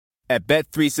At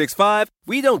Bet365,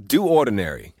 we don't do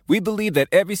ordinary. We believe that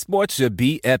every sport should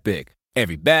be epic.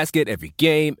 Every basket, every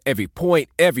game, every point,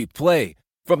 every play.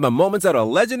 From the moments that are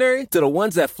legendary to the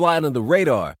ones that fly under the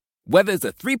radar. Whether it's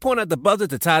a three-pointer at the buzzer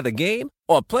to tie the game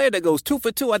or a player that goes 2 for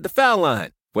 2 at the foul line.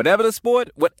 Whatever the sport,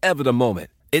 whatever the moment.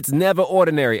 It's never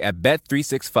ordinary at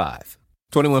Bet365.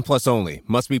 21 plus only.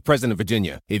 Must be present in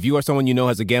Virginia. If you or someone you know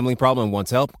has a gambling problem and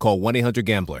wants help, call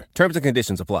 1-800-GAMBLER. Terms and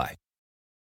conditions apply.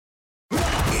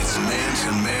 It's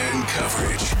man-to-man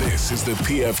coverage. This is the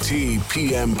PFT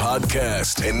PM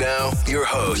podcast. And now, your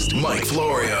host, Mike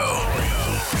Florio.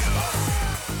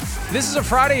 This is a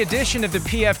Friday edition of the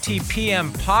PFT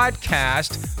PM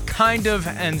podcast, kind of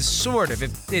and sort of.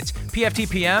 It's PFT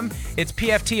PM, it's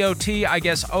PFT OT, I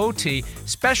guess OT.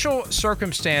 Special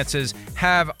circumstances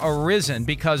have arisen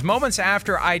because moments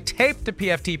after I taped the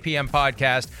PFT PM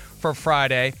podcast for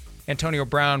Friday, Antonio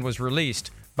Brown was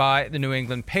released by the New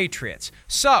England Patriots.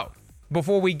 So,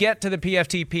 before we get to the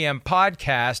PFT PM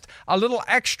podcast, a little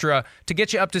extra to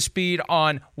get you up to speed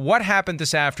on what happened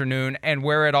this afternoon and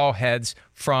where it all heads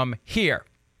from here.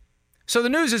 So the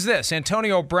news is this.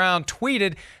 Antonio Brown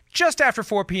tweeted just after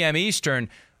 4 p.m. Eastern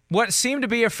what seemed to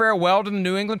be a farewell to the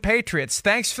New England Patriots.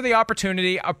 Thanks for the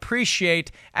opportunity.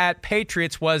 Appreciate at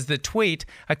Patriots was the tweet.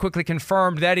 I quickly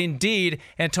confirmed that indeed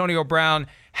Antonio Brown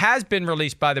has been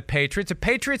released by the Patriots. The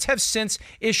Patriots have since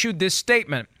issued this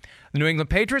statement. The New England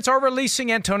Patriots are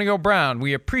releasing Antonio Brown.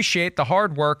 We appreciate the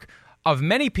hard work of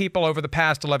many people over the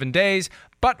past 11 days,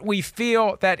 but we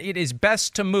feel that it is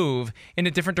best to move in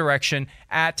a different direction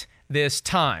at this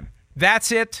time.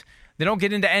 That's it. They don't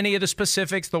get into any of the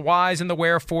specifics, the whys and the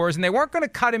wherefores, and they weren't going to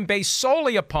cut him based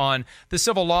solely upon the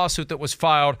civil lawsuit that was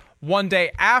filed one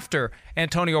day after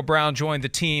Antonio Brown joined the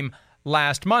team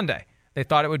last Monday. They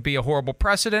thought it would be a horrible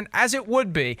precedent, as it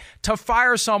would be, to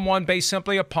fire someone based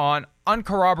simply upon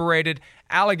uncorroborated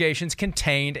allegations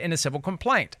contained in a civil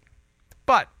complaint.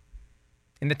 But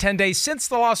in the 10 days since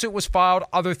the lawsuit was filed,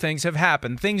 other things have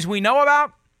happened. Things we know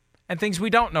about and things we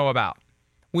don't know about.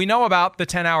 We know about the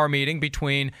 10-hour meeting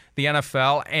between the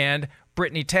NFL and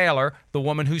Brittany Taylor, the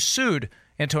woman who sued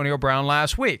Antonio Brown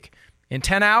last week. In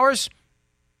 10 hours,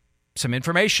 some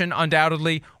information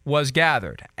undoubtedly was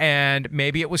gathered, and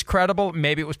maybe it was credible,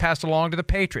 maybe it was passed along to the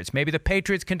Patriots. Maybe the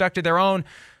Patriots conducted their own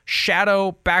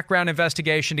shadow background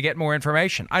investigation to get more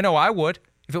information. I know I would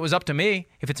if it was up to me.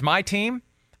 If it's my team,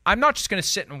 I'm not just going to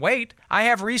sit and wait. I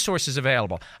have resources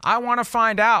available. I want to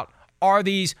find out, are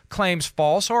these claims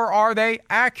false or are they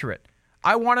accurate?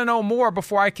 I want to know more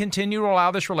before I continue to allow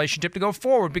this relationship to go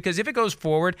forward, because if it goes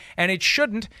forward, and it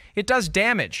shouldn't, it does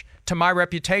damage to my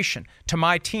reputation, to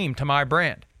my team, to my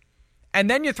brand. And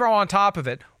then you throw on top of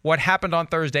it what happened on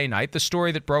Thursday night, the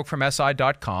story that broke from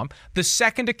SI.com, the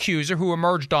second accuser who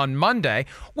emerged on Monday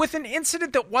with an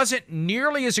incident that wasn't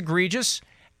nearly as egregious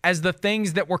as the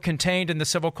things that were contained in the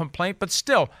civil complaint, but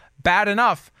still bad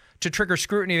enough to trigger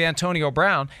scrutiny of Antonio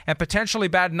Brown and potentially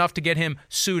bad enough to get him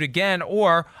sued again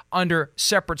or under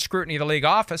separate scrutiny of the league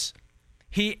office.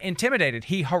 He intimidated,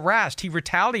 he harassed, he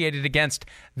retaliated against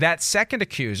that second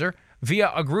accuser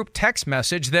via a group text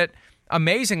message that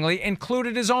amazingly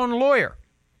included his own lawyer.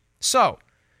 So,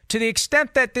 to the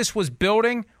extent that this was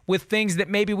building with things that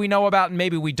maybe we know about and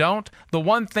maybe we don't, the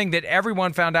one thing that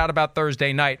everyone found out about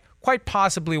Thursday night quite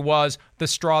possibly was the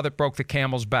straw that broke the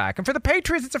camel's back. And for the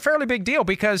Patriots, it's a fairly big deal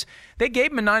because they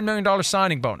gave him a $9 million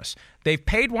signing bonus. They've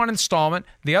paid one installment.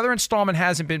 The other installment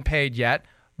hasn't been paid yet.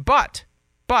 But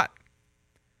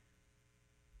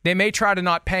they may try to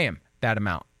not pay him that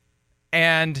amount.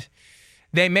 And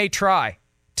they may try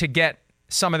to get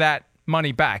some of that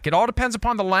money back. It all depends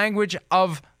upon the language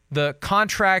of the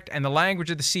contract and the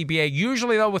language of the CBA.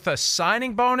 Usually, though, with a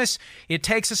signing bonus, it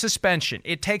takes a suspension.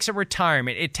 It takes a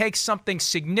retirement. It takes something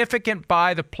significant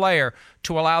by the player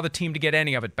to allow the team to get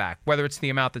any of it back, whether it's the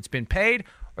amount that's been paid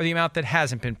or the amount that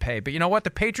hasn't been paid. But you know what? The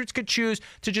Patriots could choose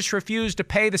to just refuse to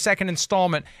pay the second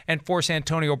installment and force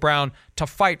Antonio Brown to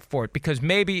fight for it, because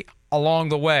maybe along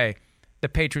the way, the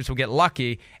Patriots will get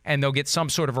lucky and they'll get some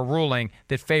sort of a ruling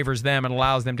that favors them and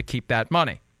allows them to keep that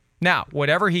money. Now,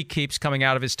 whatever he keeps coming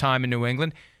out of his time in New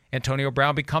England, Antonio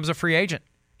Brown becomes a free agent.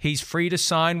 He's free to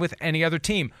sign with any other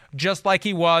team, just like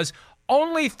he was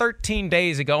only 13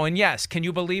 days ago. And yes, can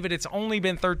you believe it? It's only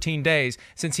been 13 days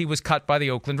since he was cut by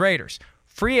the Oakland Raiders.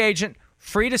 Free agent,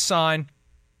 free to sign.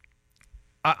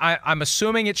 I'm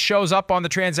assuming it shows up on the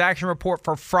transaction report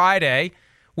for Friday,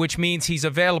 which means he's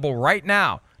available right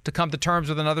now to come to terms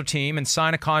with another team and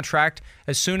sign a contract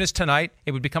as soon as tonight.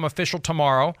 It would become official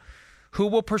tomorrow. Who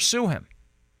will pursue him?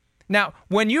 Now,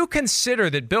 when you consider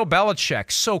that Bill Belichick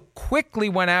so quickly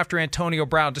went after Antonio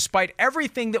Brown, despite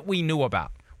everything that we knew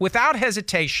about, without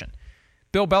hesitation,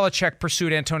 Bill Belichick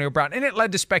pursued Antonio Brown, and it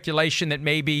led to speculation that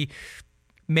maybe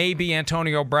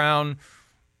Antonio Brown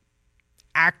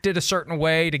acted a certain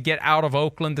way to get out of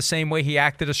Oakland the same way he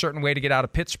acted a certain way to get out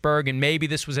of Pittsburgh, and maybe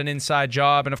this was an inside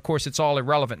job, and of course it's all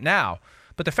irrelevant now.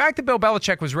 But the fact that Bill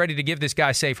Belichick was ready to give this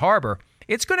guy safe harbor,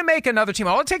 it's going to make another team.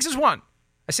 All it takes is one.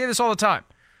 I say this all the time.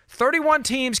 31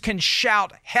 teams can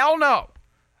shout hell no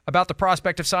about the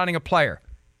prospect of signing a player.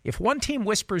 If one team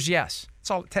whispers yes, that's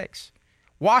all it takes.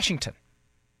 Washington.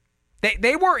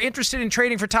 They were interested in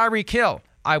trading for Tyreek Hill,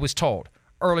 I was told,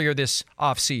 earlier this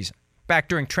offseason, back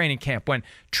during training camp when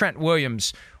Trent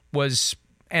Williams was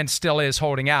and still is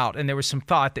holding out, and there was some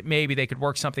thought that maybe they could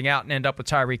work something out and end up with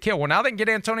Tyreek Hill. Well, now they can get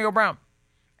Antonio Brown.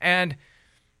 And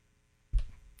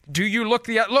do you look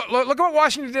at what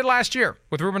Washington did last year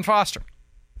with Reuben Foster?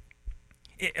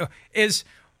 Is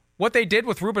what they did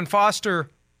with Reuben Foster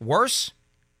worse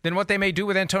than what they may do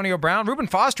with Antonio Brown? Reuben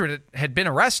Foster had been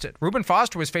arrested. Reuben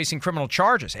Foster was facing criminal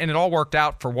charges, and it all worked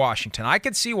out for Washington. I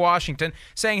could see Washington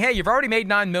saying, hey, you've already made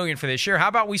 $9 million for this year. How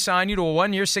about we sign you to a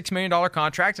 1-year, $6 million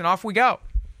contract, and off we go.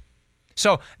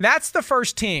 So that's the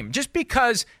first team. Just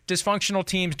because dysfunctional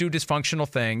teams do dysfunctional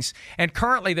things, and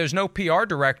currently there's no PR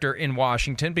director in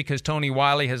Washington because Tony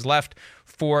Wiley has left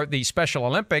for the Special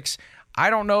Olympics, I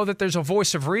don't know that there's a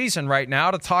voice of reason right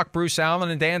now to talk Bruce Allen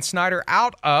and Dan Snyder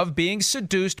out of being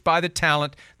seduced by the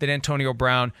talent that Antonio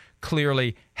Brown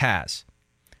clearly has.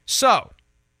 So,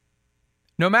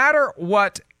 no matter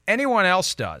what anyone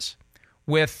else does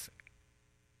with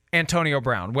Antonio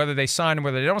Brown, whether they sign him,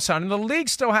 whether they don't sign him, the league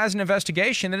still has an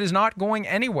investigation that is not going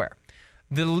anywhere.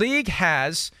 The league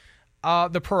has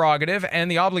the prerogative and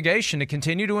the obligation to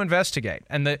continue to investigate.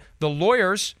 And the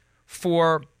lawyers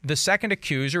for the second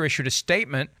accuser issued a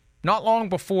statement not long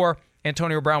before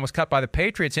Antonio Brown was cut by the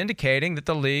Patriots, indicating that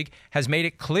the league has made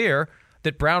it clear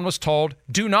that Brown was told,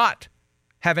 do not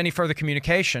have any further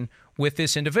communication with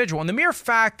this individual. And the mere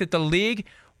fact that the league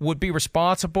would be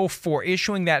responsible for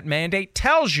issuing that mandate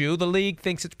tells you the league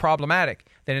thinks it's problematic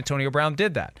that Antonio Brown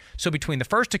did that. So between the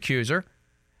first accuser,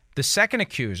 the second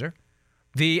accuser,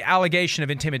 the allegation of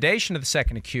intimidation of the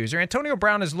second accuser, Antonio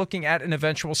Brown is looking at an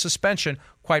eventual suspension,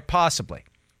 quite possibly.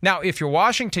 Now, if you're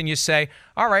Washington, you say,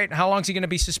 all right, how long is he going to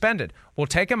be suspended? We'll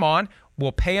take him on.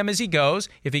 We'll pay him as he goes.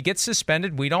 If he gets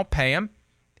suspended, we don't pay him.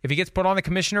 If he gets put on the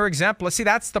commissioner exempt list, see,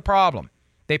 that's the problem.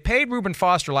 They paid Reuben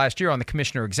Foster last year on the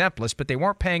commissioner exempt list, but they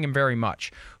weren't paying him very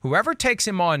much. Whoever takes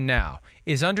him on now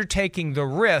is undertaking the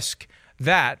risk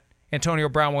that Antonio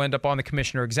Brown will end up on the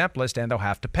commissioner exempt list and they'll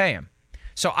have to pay him.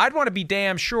 So I'd want to be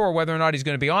damn sure whether or not he's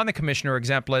going to be on the commissioner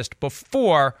exempt list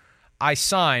before I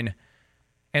sign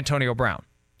Antonio Brown.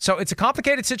 So it's a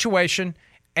complicated situation,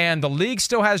 and the league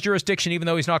still has jurisdiction even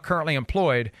though he's not currently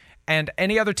employed, and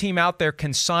any other team out there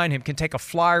can sign him, can take a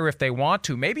flyer if they want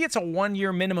to. Maybe it's a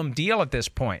 1-year minimum deal at this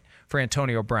point for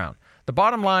Antonio Brown. The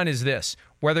bottom line is this: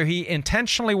 whether he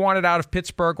intentionally wanted out of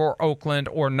Pittsburgh or Oakland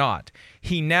or not,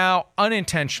 he now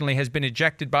unintentionally has been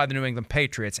ejected by the New England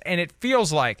Patriots, and it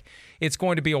feels like it's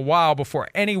going to be a while before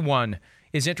anyone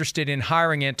is interested in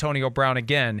hiring Antonio Brown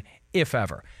again, if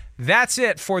ever. That's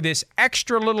it for this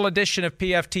extra little edition of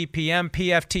PFT PM,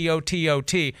 PFT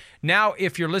OTOT. Now,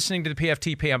 if you're listening to the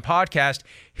PFT PM podcast,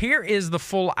 here is the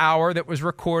full hour that was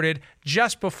recorded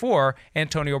just before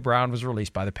Antonio Brown was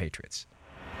released by the Patriots.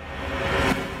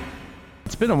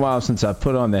 It's been a while since I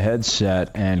put on the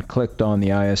headset and clicked on the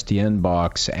ISDN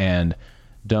box and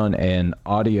done an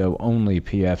audio-only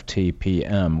PFT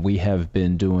PM. We have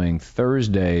been doing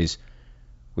Thursdays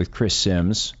with Chris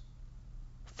Sims,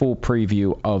 full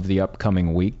preview of the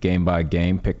upcoming week, game by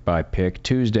game, pick by pick.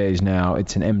 Tuesdays now,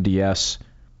 it's an MDS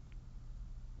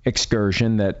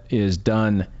excursion that is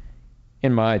done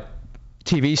in my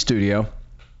TV studio.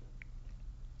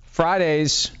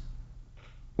 Fridays,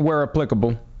 where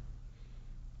applicable,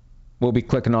 we'll be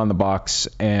clicking on the box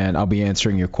and I'll be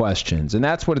answering your questions. And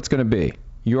that's what it's going to be.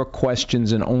 Your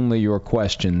questions and only your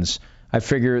questions. I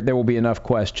figure there will be enough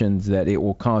questions that it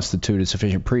will constitute a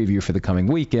sufficient preview for the coming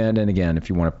weekend. And again, if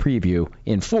you want a preview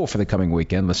in full for the coming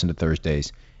weekend, listen to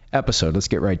Thursday's episode. Let's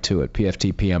get right to it.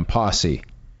 PFT PM Posse.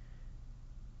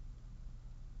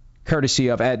 Courtesy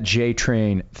of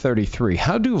 @JTrain33.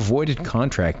 How do voided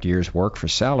contract years work for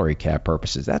salary cap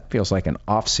purposes? That feels like an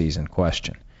off-season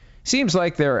question. Seems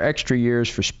like there are extra years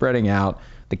for spreading out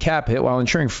the cap hit while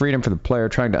ensuring freedom for the player,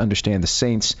 trying to understand the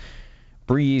Saints'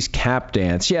 Breeze cap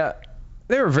dance. Yeah,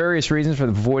 there are various reasons for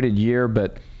the voided year,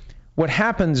 but what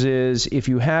happens is if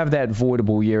you have that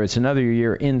voidable year, it's another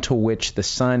year into which the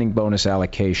signing bonus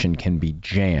allocation can be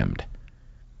jammed.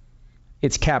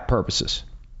 It's cap purposes.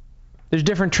 There's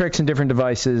different tricks and different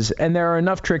devices, and there are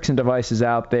enough tricks and devices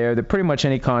out there that pretty much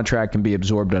any contract can be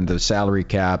absorbed under the salary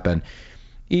cap. And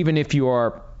even if you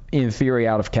are, in theory,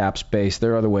 out of cap space,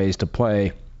 there are other ways to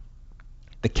play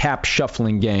the cap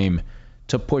shuffling game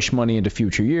to push money into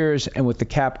future years. And with the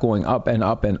cap going up and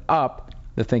up and up,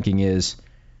 the thinking is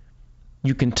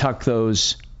you can tuck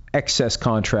those excess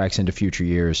contracts into future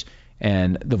years,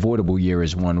 and the voidable year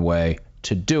is one way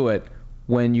to do it.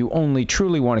 When you only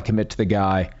truly want to commit to the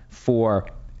guy for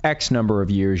X number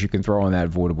of years, you can throw in that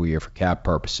voidable year for cap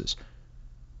purposes.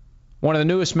 One of the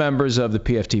newest members of the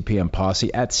PFTPM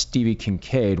posse, at Stevie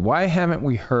Kincaid, why haven't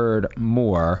we heard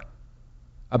more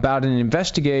about an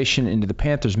investigation into the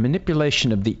Panthers'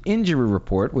 manipulation of the injury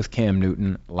report with Cam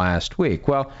Newton last week?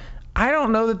 Well, I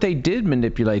don't know that they did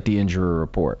manipulate the injury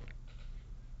report.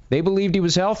 They believed he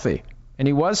was healthy, and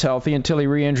he was healthy until he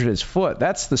re-injured his foot.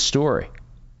 That's the story.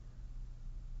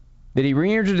 That he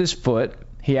re-injured his foot,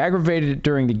 he aggravated it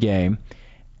during the game,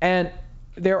 and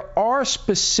there are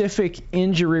specific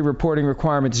injury reporting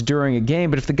requirements during a game,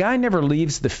 but if the guy never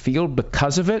leaves the field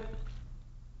because of it,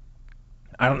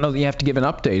 I don't know that you have to give an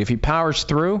update. If he powers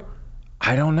through,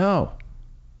 I don't know.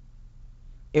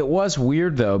 It was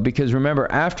weird, though, because remember,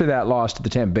 after that loss to the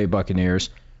Tampa Bay Buccaneers,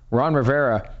 Ron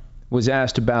Rivera was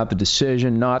asked about the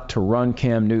decision not to run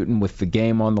Cam Newton with the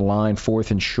game on the line,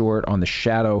 4th and short, on the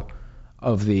shadow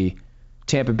of the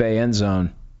Tampa Bay end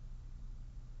zone.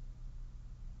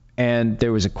 And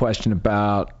there was a question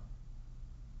about,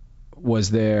 was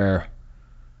there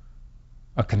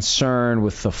a concern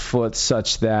with the foot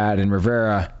such that, and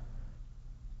Rivera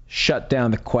shut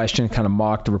down the question, kind of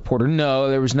mocked the reporter. No,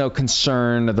 there was no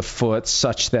concern of the foot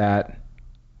such that,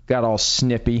 got all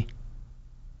snippy.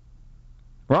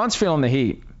 Ron's feeling the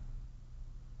heat.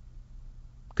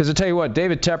 Because I tell you what,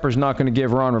 David Tepper's not going to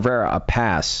give Ron Rivera a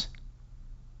pass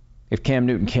if Cam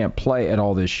Newton can't play at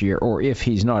all this year, or if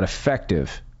he's not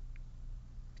effective.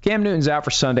 Cam Newton's out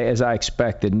for Sunday, as I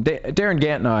expected. And Darren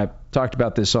Gant and I talked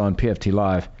about this on PFT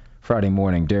Live Friday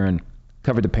morning. Darren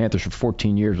covered the Panthers for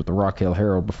 14 years with the Rock Hill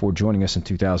Herald before joining us in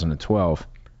 2012.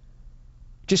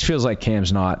 Just feels like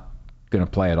Cam's not going to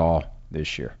play at all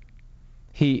this year.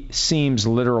 He seems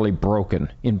literally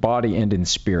broken in body and in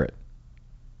spirit.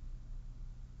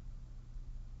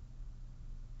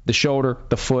 The shoulder,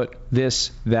 the foot,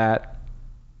 this, that.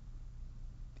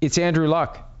 It's Andrew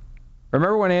Luck.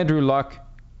 Remember when Andrew Luck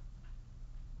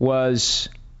was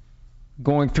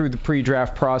going through the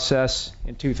pre-draft process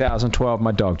in 2012?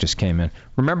 My dog just came in.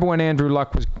 Remember when Andrew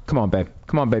Luck was... Come on, babe,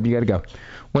 you got to go.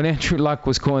 When Andrew Luck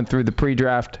was going through the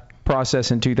pre-draft process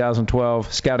in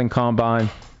 2012, scouting combine,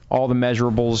 all the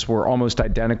measurables were almost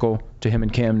identical to him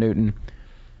and Cam Newton.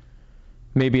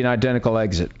 Maybe an identical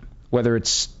exit, whether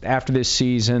it's after this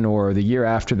season or the year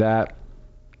after that.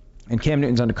 And Cam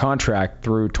Newton's under contract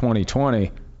through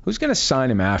 2020. Who's going to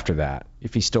sign him after that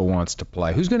if he still wants to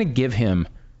play? Who's going to give him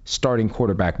starting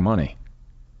quarterback money?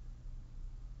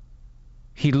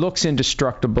 He looks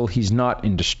indestructible. He's not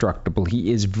indestructible.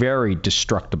 He is very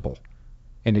destructible.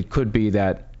 And it could be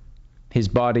that his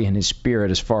body and his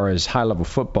spirit, as far as high-level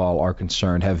football are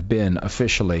concerned, have been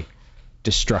officially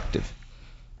destructive.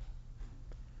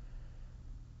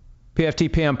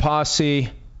 PFTPM Posse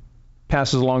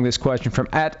passes along this question from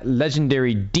at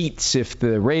Legendary Deets. If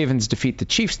the Ravens defeat the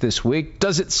Chiefs this week,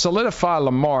 does it solidify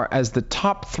Lamar as the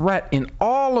top threat in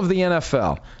all of the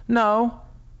NFL? No.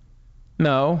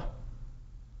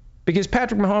 Because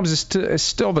Patrick Mahomes is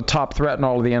still the top threat in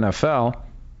all of the NFL.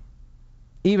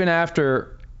 Even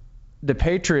after the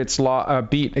Patriots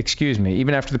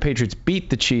even after the Patriots beat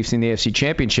the Chiefs in the AFC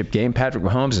Championship game, Patrick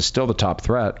Mahomes is still the top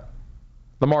threat.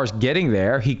 Lamar's getting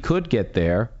there. He could get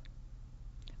there.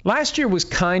 Last year was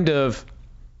kind of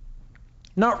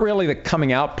not really the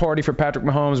coming out party for Patrick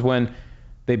Mahomes when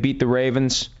they beat the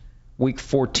Ravens week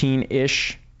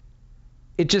 14-ish.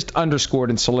 It just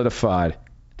underscored and solidified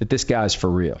that this guy's for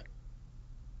real,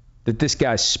 that this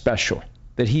guy's special,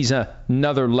 that he's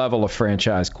another level of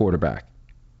franchise quarterback.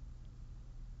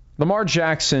 Lamar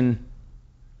Jackson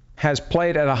has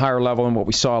played at a higher level than what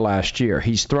we saw last year.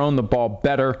 He's thrown the ball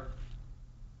better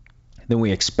than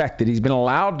we expected. He's been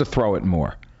allowed to throw it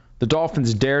more. The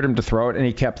Dolphins dared him to throw it, and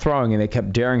he kept throwing it. They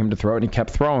kept daring him to throw it, and he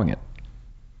kept throwing it.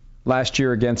 Last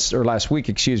week, against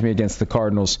the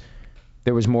Cardinals,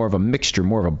 there was more of a mixture,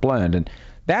 more of a blend. And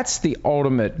that's the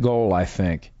ultimate goal, I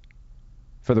think,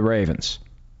 for the Ravens.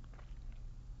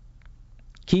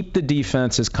 Keep the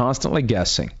defenses constantly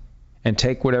guessing and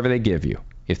take whatever they give you.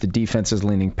 If the defense is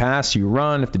leaning pass, you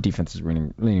run. If the defense is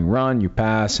leaning run, you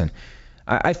pass. And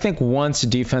I think once the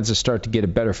defenses start to get a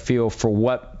better feel for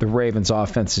what the Ravens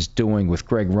offense is doing with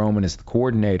Greg Roman as the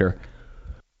coordinator,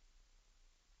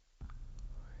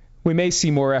 we may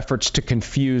see more efforts to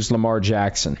confuse Lamar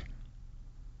Jackson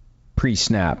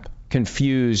pre-snap,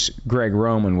 confuse Greg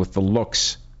Roman with the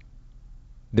looks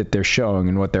that they're showing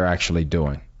and what they're actually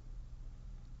doing.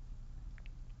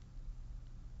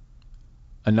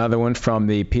 Another one from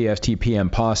the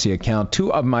PFTPM Posse account.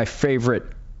 Two of my favorite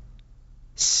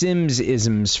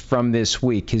Sims-isms from this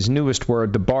week. His newest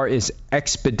word, the bar is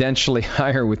exponentially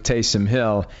higher with Taysom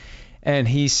Hill. And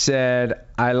he said,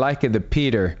 I like the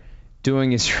Peter doing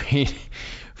his read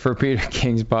for Peter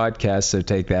King's podcast, so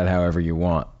take that however you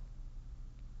want.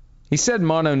 He said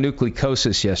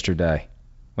mononucleosis yesterday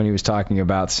when he was talking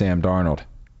about Sam Darnold.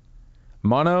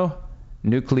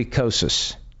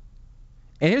 Mononucleosis.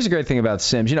 And here's the great thing about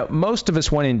Sims. You know, most of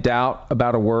us, when in doubt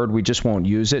about a word, we just won't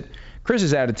use it.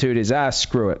 Chris's attitude is,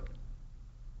 screw it.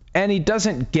 And he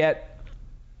doesn't get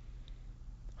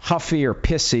huffy or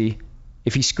pissy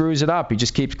if he screws it up. He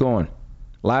just keeps going.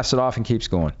 Laughs it off and keeps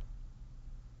going.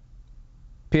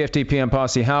 PFTPM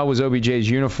Posse, how was OBJ's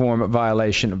uniform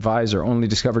violation visor only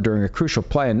discovered during a crucial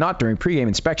play and not during pregame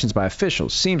inspections by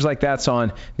officials? Seems like that's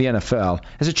on the NFL,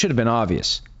 as it should have been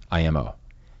obvious. IMO.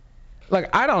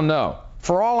 Look, I don't know.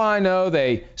 For all I know,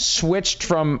 they switched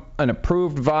from an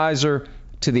approved visor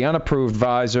to the unapproved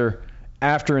visor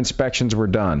after inspections were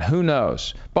done. Who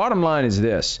knows? Bottom line is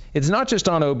this. It's not just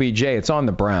on OBJ, it's on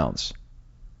the Browns.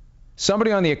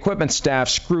 Somebody on the equipment staff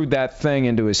screwed that thing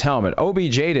into his helmet.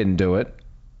 OBJ didn't do it.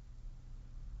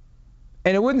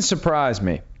 And it wouldn't surprise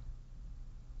me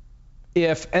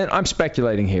if, and I'm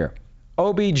speculating here,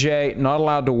 OBJ not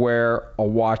allowed to wear a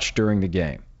watch during the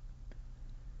game.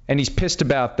 And he's pissed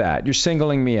about that. You're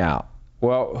singling me out.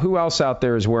 Well, who else out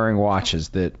there is wearing watches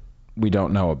that we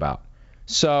don't know about?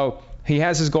 So he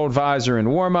has his gold visor in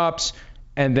warm-ups,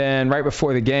 and then right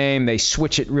before the game, they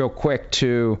switch it real quick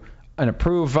to an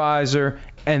approved visor,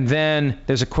 and then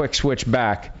there's a quick switch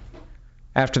back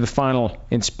after the final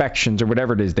inspections or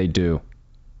whatever it is they do.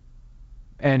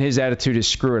 And his attitude is,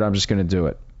 screw it, I'm just going to do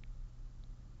it.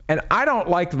 And I don't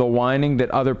like the whining that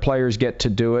other players get to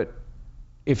do it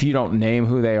if you don't name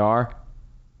who they are.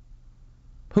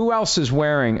 Who else is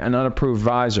wearing an unapproved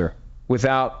visor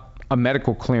without a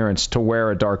medical clearance to wear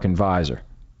a darkened visor?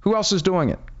 Who else is doing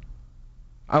it?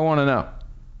 I want to know.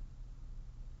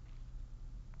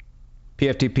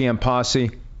 PFTPM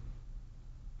Posse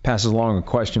passes along a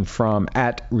question from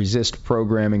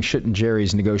 @ResistProgramming. Shouldn't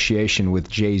Jerry's negotiation with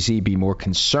Jay-Z be more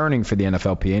concerning for the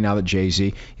NFLPA now that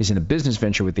Jay-Z is in a business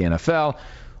venture with the NFL,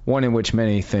 one in which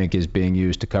many think is being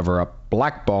used to cover up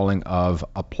blackballing of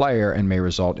a player and may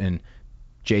result in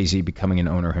Jay-Z becoming an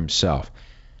owner himself?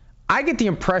 I get the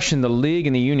impression the league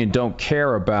and the union don't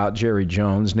care about Jerry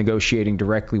Jones negotiating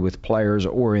directly with players,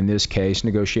 or in this case,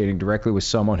 negotiating directly with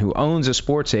someone who owns a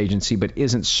sports agency but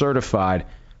isn't certified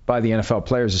by the NFL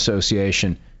Players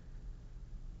Association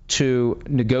to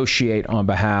negotiate on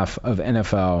behalf of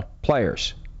NFL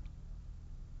players.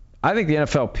 I think the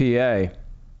NFLPA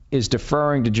is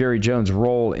deferring to Jerry Jones'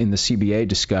 role in the CBA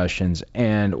discussions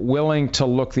and willing to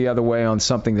look the other way on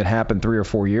something that happened 3 or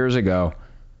 4 years ago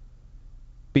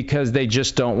because they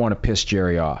just don't want to piss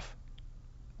Jerry off.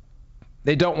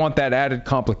 They don't want that added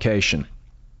complication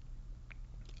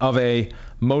of a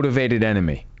motivated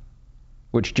enemy,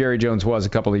 which Jerry Jones was a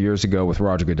couple of years ago with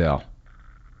Roger Goodell.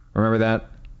 Remember that?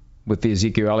 With the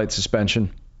Ezekiel Elliott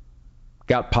suspension?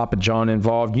 Got Papa John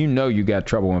involved. You know you got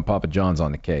trouble when Papa John's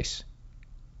on the case.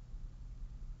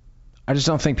 I just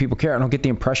don't think people care. I don't get the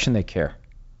impression they care.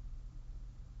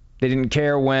 They didn't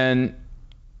care when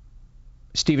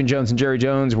Stephen Jones and Jerry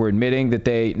Jones were admitting that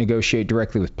they negotiate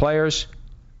directly with players.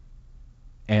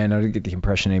 And I don't get the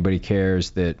impression anybody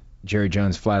cares that Jerry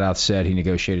Jones flat out said he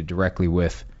negotiated directly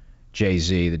with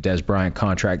Jay-Z, the Des Bryant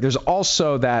contract. There's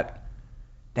also that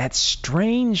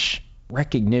strange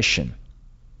recognition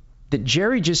that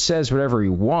Jerry just says whatever he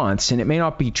wants, and it may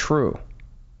not be true.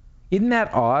 Isn't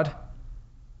that odd?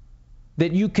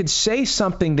 That you could say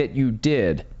something that you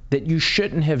did that you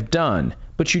shouldn't have done,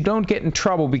 but you don't get in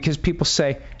trouble because people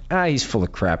say, he's full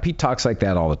of crap. He talks like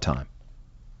that all the time.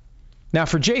 Now,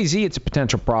 for Jay-Z, it's a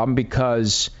potential problem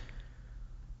because,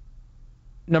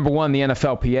 number one, the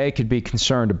NFLPA could be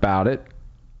concerned about it.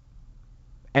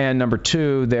 And number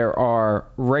two, there are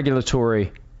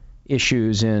regulatory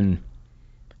issues in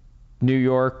New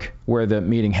York, where the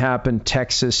meeting happened,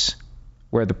 Texas,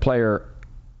 where the player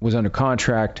was under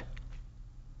contract.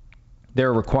 There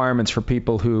are requirements for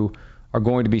people who are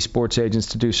going to be sports agents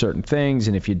to do certain things,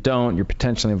 and if you don't, you're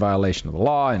potentially in violation of the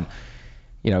law, and,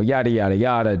 yada, yada,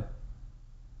 yada.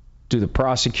 Do the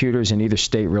prosecutors in either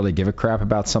state really give a crap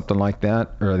about something like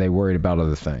that, or are they worried about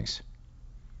other things?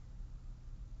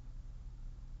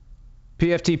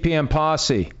 PFTPM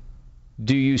Posse.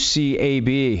 Do you see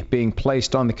AB being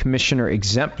placed on the commissioner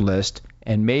exempt list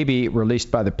and maybe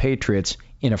released by the Patriots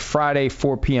in a Friday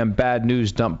 4 p.m. bad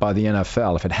news dump by the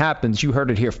NFL? If it happens, you heard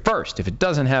it here first. If it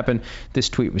doesn't happen, this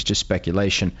tweet was just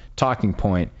speculation. Talking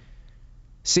point.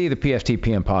 See, the PFT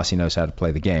PM posse knows how to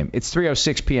play the game. It's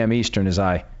 3:06 p.m. Eastern as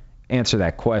I answer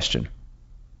that question.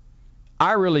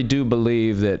 I really do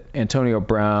believe that Antonio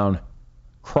Brown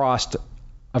crossed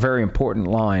a very important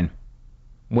line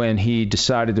when he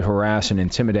decided to harass and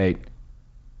intimidate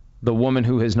the woman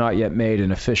who has not yet made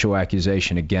an official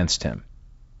accusation against him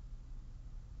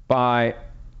by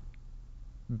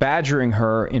badgering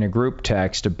her in a group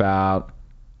text about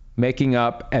making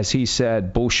up, as he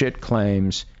said, bullshit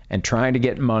claims and trying to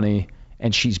get money,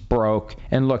 and she's broke.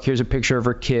 And look, here's a picture of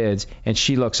her kids, and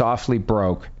she looks awfully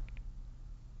broke.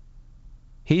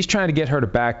 He's trying to get her to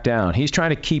back down. He's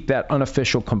trying to keep that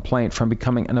unofficial complaint from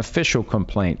becoming an official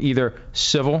complaint, either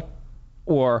civil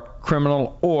or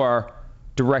criminal or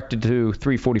directed to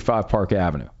 345 Park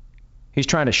Avenue. He's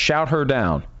trying to shout her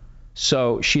down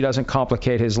so she doesn't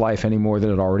complicate his life any more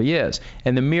than it already is.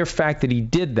 And the mere fact that he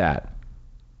did that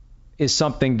is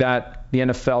something that the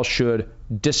NFL should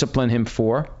discipline him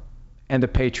for, and the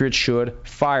Patriots should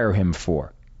fire him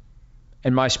for.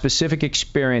 And my specific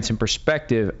experience and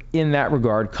perspective in that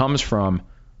regard comes from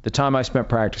the time I spent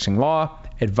practicing law,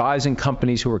 advising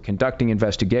companies who are conducting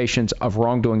investigations of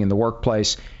wrongdoing in the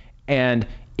workplace. And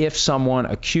if someone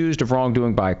accused of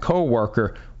wrongdoing by a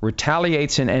coworker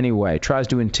retaliates in any way, tries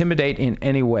to intimidate in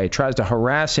any way, tries to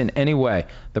harass in any way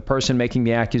the person making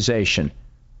the accusation,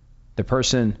 the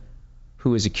person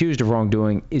who is accused of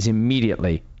wrongdoing is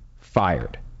immediately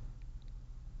fired.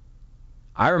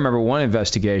 I remember one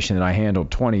investigation that I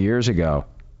handled 20 years ago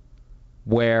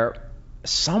where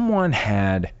someone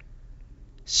had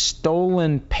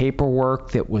stolen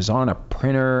paperwork that was on a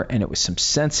printer, and it was some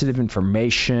sensitive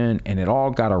information, and it all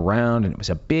got around, and it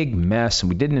was a big mess, and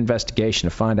we did an investigation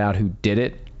to find out who did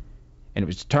it, and it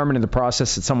was determined in the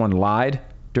process that someone lied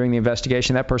during the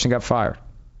investigation. That person got fired.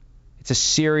 It's a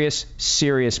serious,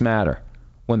 serious matter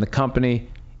when the company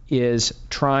is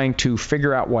trying to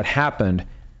figure out what happened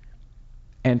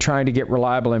and trying to get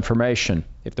reliable information.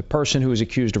 If the person who is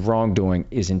accused of wrongdoing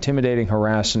is intimidating,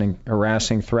 harassing,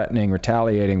 threatening,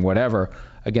 retaliating, whatever,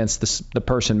 against the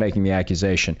person making the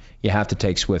accusation, you have to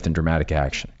take swift and dramatic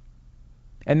action.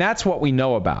 And that's what we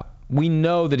know about. We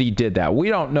know that he did that. We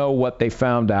don't know what they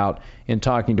found out in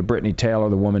talking to Brittany Taylor,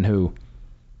 the woman who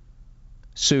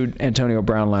sued Antonio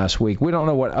Brown last week. We don't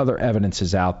know what other evidence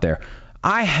is out there.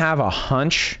 I have a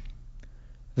hunch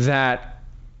that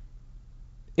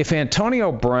if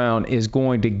Antonio Brown is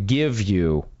going to give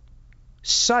you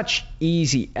such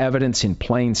easy evidence in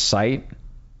plain sight,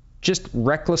 just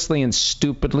recklessly and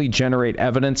stupidly generate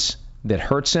evidence that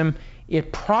hurts him,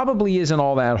 it probably isn't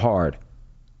all that hard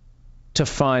to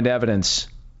find evidence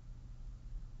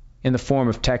in the form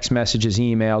of text messages,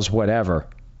 emails, whatever,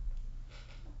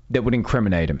 that would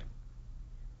incriminate him.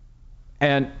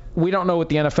 And we don't know what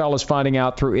the NFL is finding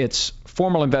out through its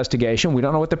formal investigation. We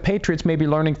don't know what the Patriots may be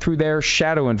learning through their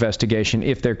shadow investigation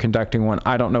if they're conducting one.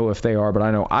 I don't know if they are, but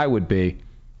I know I would be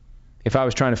if I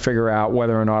was trying to figure out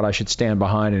whether or not I should stand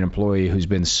behind an employee who's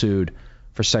been sued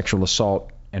for sexual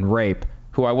assault and rape,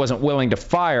 who I wasn't willing to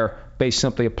fire based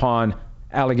simply upon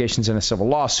allegations in a civil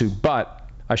lawsuit, but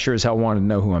I sure as hell wanted to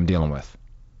know who I'm dealing with.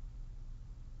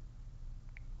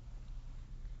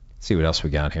 Let's see what else we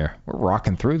got here. We're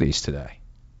rocking through these today.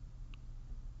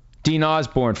 Dean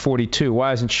Osborne, 42.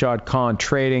 Why isn't Shad Khan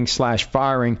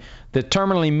trading/firing the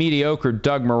terminally mediocre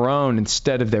Doug Marrone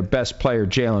instead of their best player,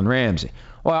 Jalen Ramsey?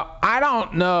 Well, I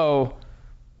don't know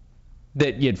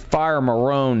that you'd fire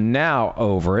Marrone now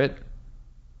over it.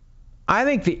 I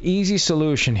think the easy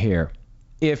solution here,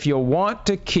 if you want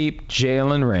to keep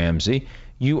Jalen Ramsey,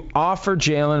 you offer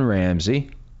Jalen Ramsey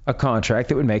a contract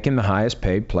that would make him the highest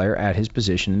paid player at his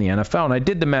position in the NFL. And I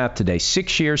did the math today.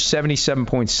 6 years,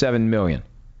 $77.7 million.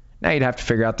 Now you'd have to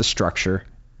figure out the structure.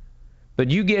 But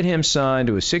you get him signed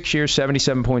to a 6-year,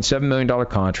 $77.7 million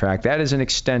contract. That is an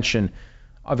extension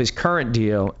of his current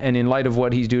deal. And in light of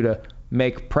what he's due to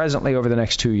make presently over the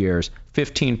next 2 years,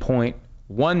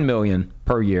 $15.1 million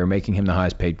per year, making him the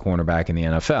highest paid cornerback in the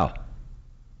NFL.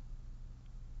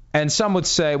 And some would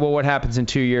say, well, what happens in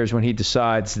 2 years when he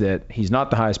decides that he's not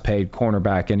the highest paid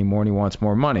cornerback anymore and he wants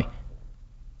more money?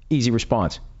 Easy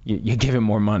response. You give him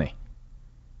more money.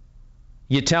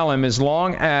 You tell him, as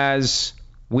long as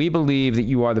we believe that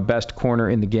you are the best corner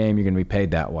in the game, you're going to be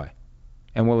paid that way.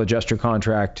 And we'll adjust your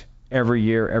contract every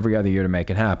year, every other year to make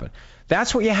it happen.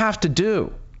 That's what you have to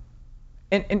do.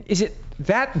 And is it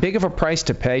that big of a price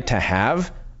to pay to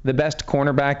have the best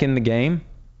cornerback in the game?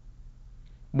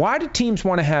 Why do teams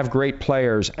want to have great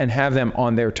players and have them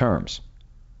on their terms?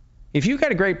 If you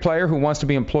got a great player who wants to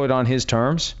be employed on his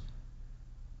terms,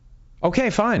 okay,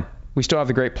 fine. We still have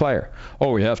the great player.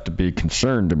 Oh, we have to be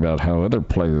concerned about how other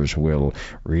players will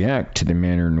react to the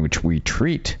manner in which we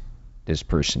treat this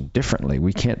person differently.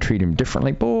 We can't treat him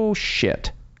differently.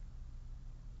 Bullshit.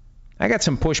 I got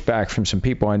some pushback from some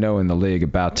people I know in the league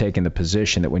about taking the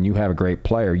position that when you have a great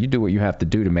player, you do what you have to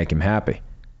do to make him happy.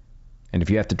 And if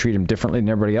you have to treat him differently than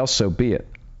everybody else, so be it.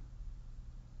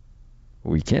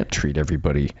 We can't treat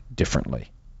everybody differently.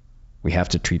 We have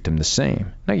to treat them the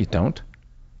same. No, you don't.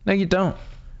 No, you don't.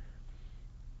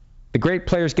 The great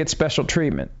players get special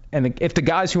treatment. And if the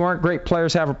guys who aren't great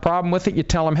players have a problem with it, you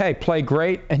tell them, hey, play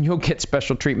great, and you'll get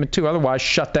special treatment too. Otherwise,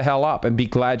 shut the hell up and be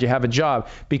glad you have a job,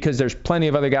 because there's plenty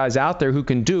of other guys out there who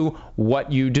can do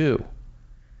what you do.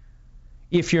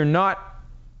 If you're not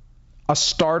a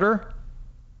starter,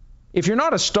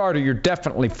 you're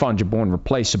definitely fungible and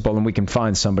replaceable, and we can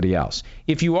find somebody else.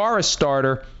 If you are a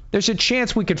starter, there's a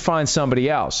chance we could find somebody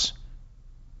else.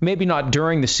 Maybe not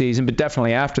during the season, but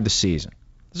definitely after the season.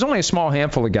 There's only a small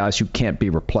handful of guys who can't be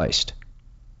replaced.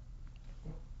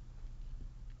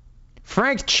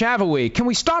 Frank Chavouy, can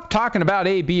we stop talking about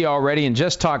AB already and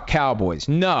just talk Cowboys?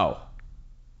 No.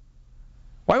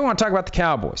 Why do we want to talk about the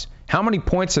Cowboys? How many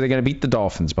points are they going to beat the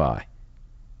Dolphins by?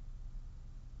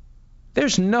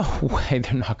 There's no way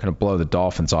they're not going to blow the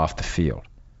Dolphins off the field.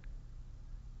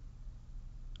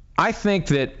 I think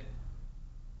that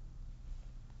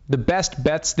the best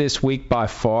bets this week by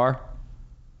far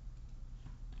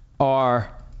are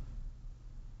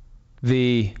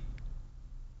the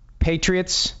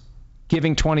Patriots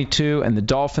giving 22 and the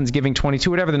Dolphins giving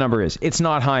 22, whatever the number is. It's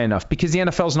not high enough because the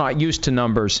NFL's not used to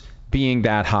numbers being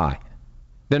that high.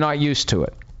 They're not used to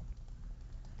it.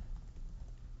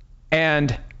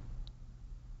 And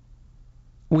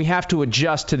we have to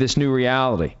adjust to this new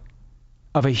reality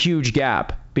of a huge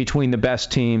gap between the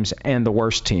best teams and the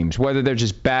worst teams, whether they're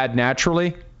just bad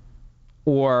naturally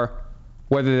or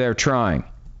whether they're trying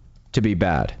to be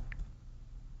bad.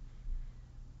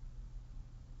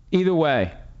 Either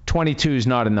way, 22 is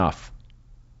not enough.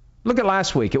 Look at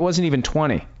last week. It wasn't even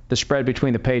 20, the spread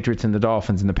between the Patriots and the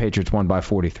Dolphins, and the Patriots won by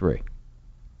 43.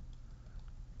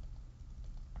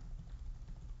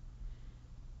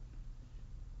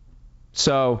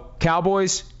 So,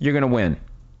 Cowboys, you're going to win.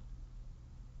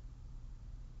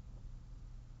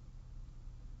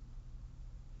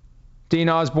 Dean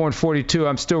Osborne, 42.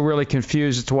 I'm still really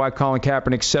confused as to why Colin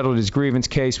Kaepernick settled his grievance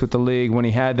case with the league when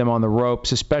he had them on the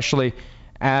ropes, especially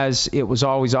as it was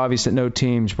always obvious that no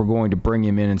teams were going to bring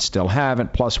him in and still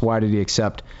haven't. Plus, why did he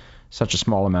accept such a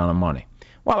small amount of money?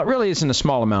 Well, it really isn't a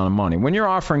small amount of money. When you're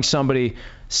offering somebody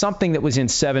something that was in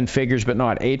 7 figures but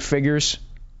not 8 figures,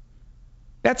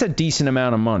 that's a decent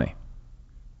amount of money.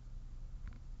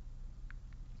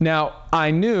 Now,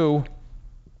 I knew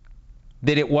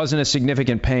that it wasn't a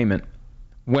significant payment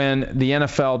when the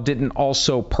NFL didn't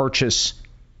also purchase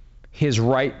his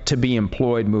right to be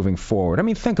employed moving forward. I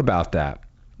mean, think about that.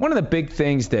 One of the big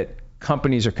things that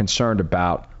companies are concerned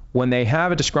about when they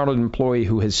have a disgruntled employee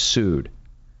who has sued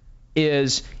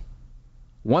is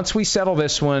once we settle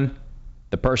this one,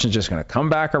 the person's just going to come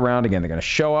back around again. They're going to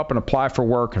show up and apply for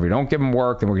work. If we don't give them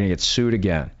work, then we're going to get sued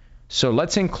again. So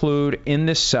let's include in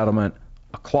this settlement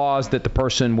a clause that the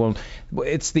person will,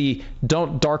 it's the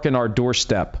don't darken our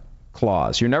doorstep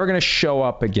clause. You're never going to show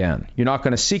up again. You're not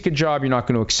going to seek a job. You're not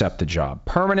going to accept a job.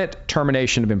 Permanent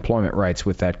termination of employment rights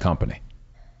with that company.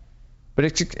 But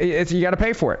it's you got to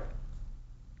pay for it.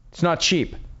 It's not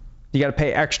cheap. You got to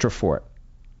pay extra for it.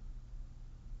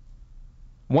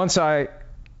 Once I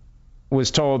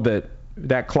was told that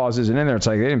that clause isn't in there, it's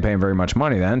like they didn't pay him very much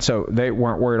money then, so they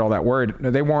weren't worried all that worried.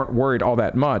 They weren't worried all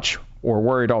that much or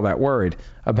worried all that worried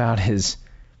about his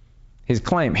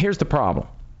claim. Here's the problem.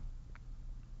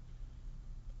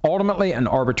 Ultimately, an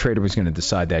arbitrator was going to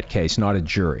decide that case, not a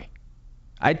jury.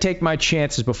 I'd take my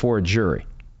chances before a jury.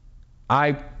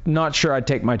 I'm not sure I'd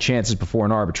take my chances before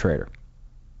an arbitrator.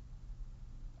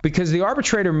 Because the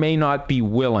arbitrator may not be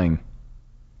willing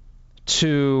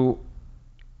to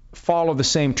follow the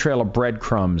same trail of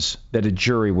breadcrumbs that a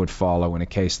jury would follow in a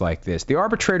case like this. The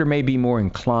arbitrator may be more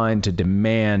inclined to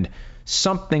demand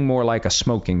something more like a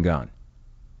smoking gun.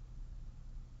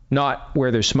 Not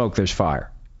where there's smoke, there's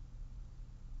fire.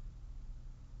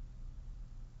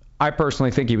 I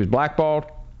personally think he was blackballed.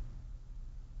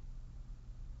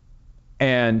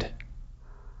 And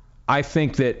I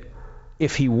think that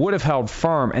if he would have held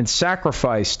firm and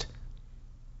sacrificed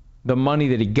the money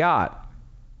that he got,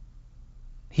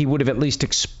 he would have at least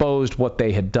exposed what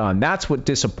they had done. That's what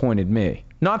disappointed me.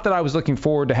 Not that I was looking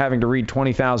forward to having to read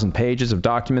 20,000 pages of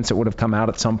documents that would have come out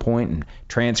at some point and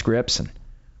transcripts.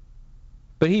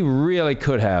 But he really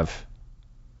could have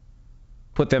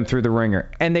put them through the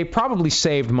ringer. And they probably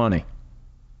saved money.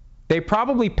 They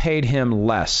probably paid him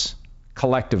less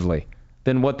collectively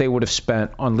than what they would have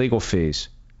spent on legal fees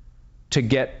to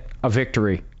get a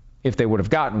victory if they would have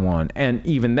gotten one. And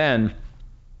even then,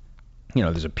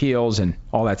 there's appeals and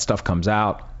all that stuff comes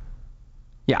out.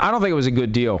 Yeah, I don't think it was a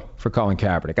good deal for Colin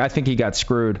Kaepernick. I think he got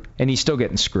screwed, and he's still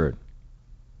getting screwed.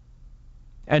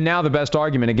 And now the best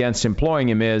argument against employing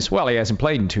him is, well, he hasn't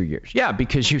played in 2 years. Yeah,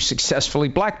 because you successfully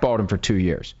blackballed him for 2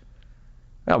 years.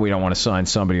 Well, we don't want to sign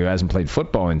somebody who hasn't played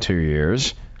football in 2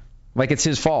 years. Like it's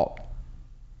his fault.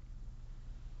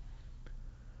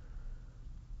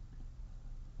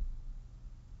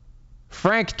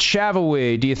 Frank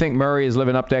Chavoy, do you think Murray is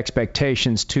living up to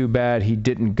expectations? Too bad he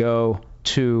didn't go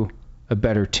to a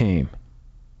better team.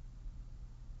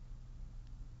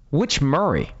 Which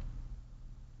Murray?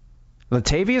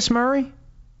 Latavius Murray?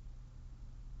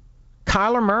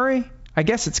 Kyler Murray? I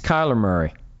guess it's Kyler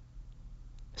Murray.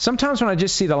 Sometimes when I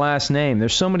just see the last name,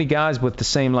 there's so many guys with the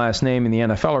same last name in the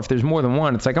NFL, or if there's more than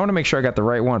one, it's like, I want to make sure I got the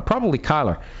right one. Probably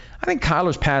Kyler. I think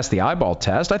Kyler's passed the eyeball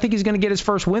test. I think he's going to get his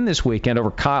first win this weekend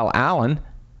over Kyle Allen.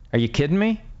 Are you kidding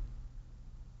me?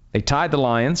 They tied the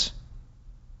Lions.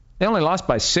 They only lost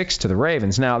by 6 to the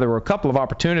Ravens. Now, there were a couple of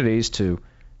opportunities to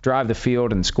drive the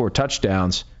field and score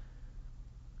touchdowns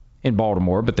in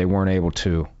Baltimore, but they weren't able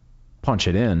to punch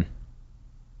it in.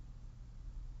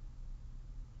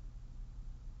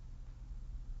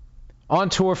 On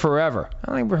Tour Forever. I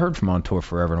don't think we've heard from On Tour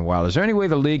Forever in a while. Is there any way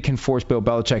the league can force Bill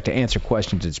Belichick to answer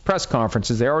questions at his press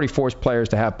conferences? They already force players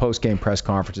to have post-game press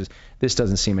conferences. This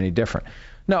doesn't seem any different.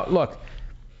 No, look,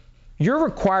 you're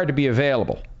required to be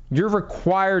available. You're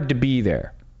required to be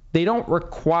there. They don't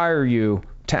require you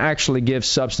to actually give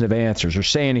substantive answers or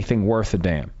say anything worth a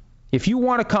damn. If you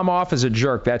want to come off as a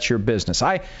jerk, that's your business.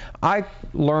 I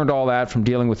learned all that from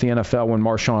dealing with the NFL when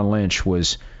Marshawn Lynch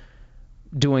was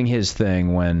doing his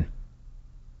thing when...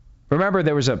 Remember,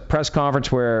 there was a press conference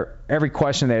where every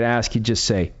question they'd ask, he'd just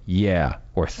say, yeah,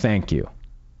 or thank you.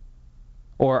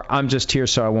 Or I'm just here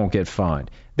so I won't get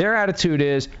fined. Their attitude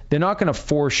is they're not going to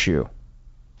force you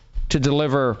to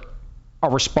deliver a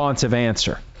responsive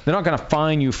answer. They're not going to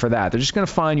fine you for that. They're just going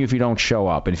to fine you if you don't show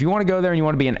up. And if you want to go there and you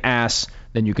want to be an ass,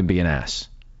 then you can be an ass.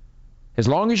 As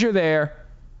long as you're there,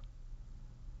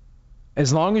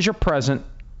 as long as you're present,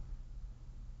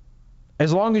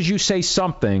 as long as you say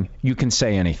something, you can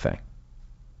say anything.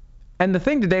 And the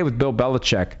thing today with Bill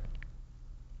Belichick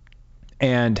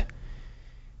and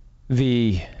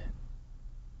the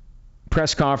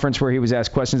press conference where he was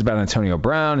asked questions about Antonio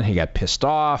Brown and he got pissed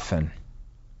off, and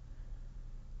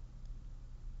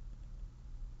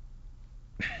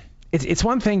it's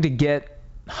one thing to get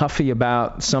huffy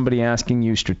about somebody asking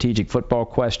you strategic football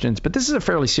questions, but this is a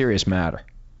fairly serious matter.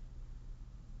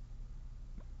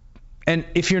 And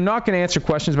if you're not going to answer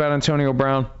questions about Antonio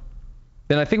Brown,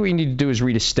 then I think what you need to do is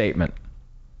read a statement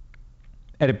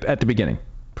at the beginning.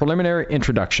 Preliminary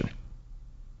introduction.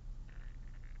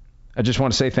 I just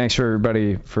want to say thanks for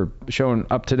everybody for showing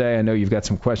up today. I know you've got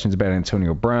some questions about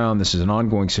Antonio Brown. This is an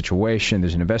ongoing situation.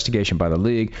 There's an investigation by the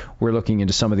league. We're looking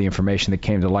into some of the information that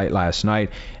came to light last night,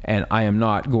 and I am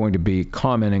not going to be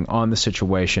commenting on the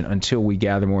situation until we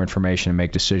gather more information and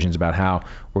make decisions about how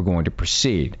we're going to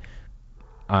proceed.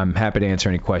 I'm happy to answer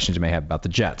any questions you may have about the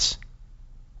Jets.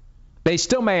 They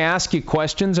still may ask you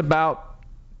questions about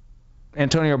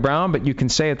Antonio Brown, but you can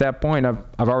say at that point,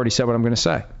 I've already said what I'm going to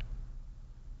say.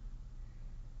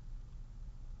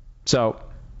 So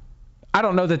I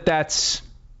don't know that that's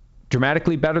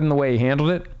dramatically better than the way he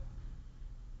handled it.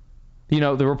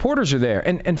 The reporters are there,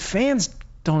 and fans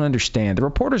don't understand. The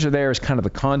reporters are there as kind of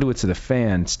the conduits of the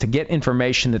fans to get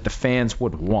information that the fans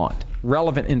would want,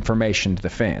 relevant information to the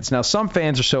fans. Now, some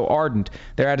fans are so ardent,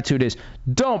 their attitude is,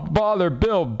 don't bother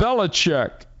Bill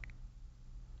Belichick.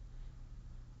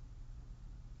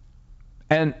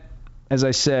 And as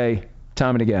I say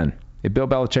time and again, if Bill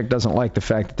Belichick doesn't like the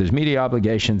fact that there's media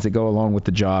obligations that go along with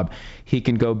the job, he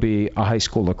can go be a high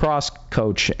school lacrosse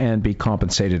coach and be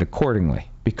compensated accordingly.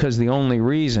 Because the only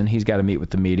reason he's got to meet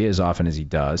with the media as often as he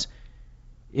does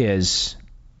is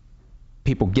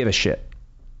people give a shit.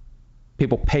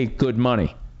 People pay good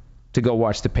money to go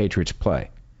watch the Patriots play.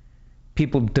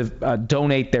 People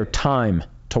donate their time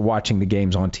to watching the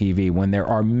games on TV when there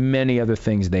are many other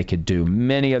things they could do,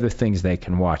 many other things they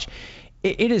can watch.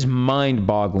 It is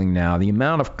mind-boggling now, the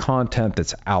amount of content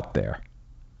that's out there.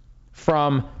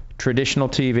 From traditional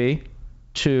TV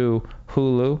to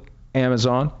Hulu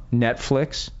Amazon,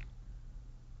 Netflix,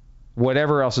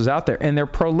 whatever else is out there, and they're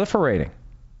proliferating.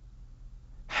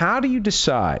 How do you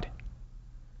decide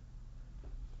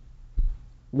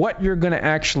what you're going to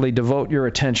actually devote your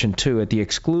attention to at the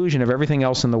exclusion of everything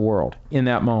else in the world in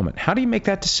that moment? How do you make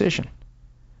that decision?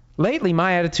 Lately,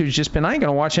 my attitude has just been, I ain't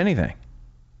going to watch anything.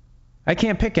 I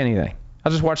can't pick anything.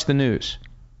 I'll just watch the news.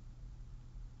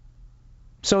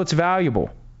 So it's valuable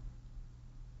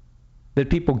that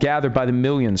people gather by the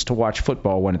millions to watch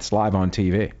football when it's live on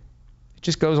TV. It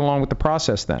just goes along with the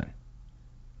process then.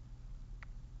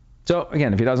 So,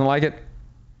 again, if he doesn't like it,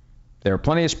 there are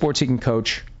plenty of sports he can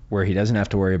coach where he doesn't have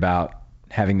to worry about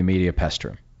having the media pester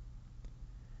him.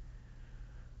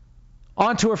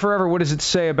 On Tour Forever, what does it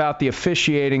say about the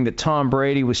officiating that Tom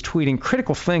Brady was tweeting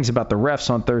critical things about the refs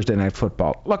on Thursday Night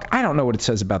Football? Look, I don't know what it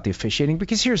says about the officiating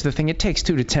because here's the thing. It takes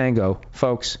two to tango,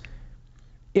 folks.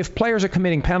 If players are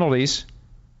committing penalties,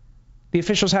 the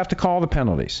officials have to call the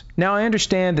penalties. Now, I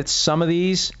understand that some of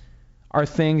these are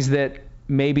things that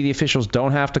maybe the officials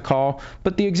don't have to call,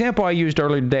 but the example I used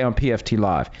earlier today on PFT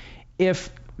Live, if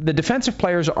the defensive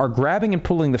players are grabbing and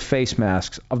pulling the face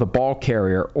masks of the ball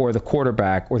carrier or the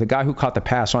quarterback or the guy who caught the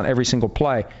pass on every single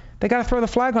play, they got to throw the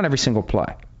flag on every single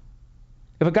play.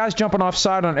 If a guy's jumping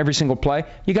offside on every single play,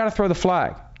 you got to throw the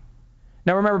flag.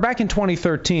 Now, remember, back in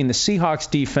 2013, the Seahawks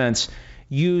defense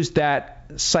used that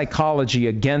psychology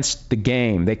against the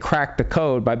game. They cracked the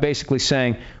code by basically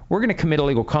saying, we're going to commit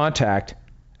illegal contact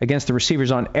against the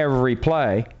receivers on every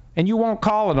play, and you won't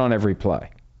call it on every play.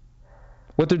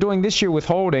 What they're doing this year with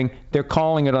holding, they're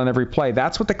calling it on every play.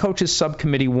 That's what the coaches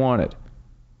subcommittee wanted.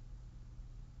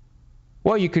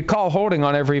 Well, you could call holding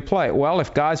on every play. Well,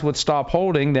 if guys would stop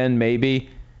holding, then maybe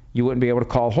you wouldn't be able to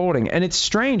call holding. And it's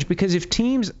strange because if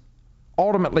teams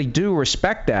ultimately do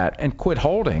respect that and quit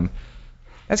holding,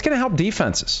 that's going to help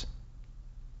defenses.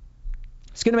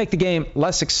 It's going to make the game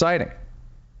less exciting.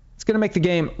 It's going to make the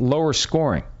game lower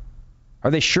scoring.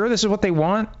 Are they sure this is what they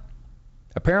want?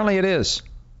 Apparently it is.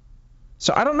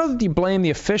 So I don't know that you blame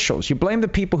the officials. You blame the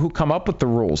people who come up with the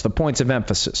rules, the points of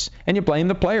emphasis. And you blame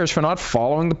the players for not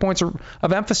following the points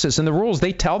of emphasis and the rules.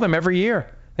 They tell them every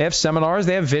year. They have seminars,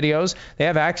 they have videos, they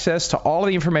have access to all of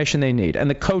the information they need.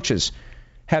 And the coaches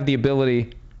have the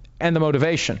ability and the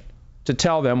motivation to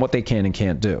tell them what they can and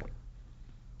can't do.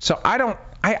 So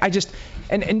I just,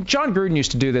 and John Gruden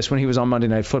used to do this when he was on Monday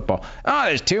Night Football. Oh,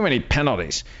 there's too many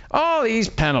penalties. Oh, these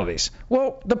penalties.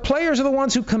 Well, the players are the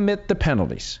ones who commit the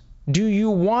penalties. Do you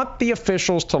want the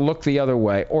officials to look the other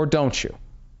way, or don't you?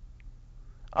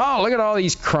 Oh, look at all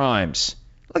these crimes.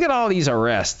 Look at all these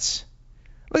arrests.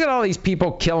 Look at all these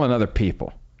people killing other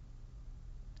people.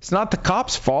 It's not the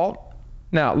cops' fault.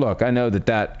 Now, look, I know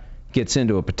that gets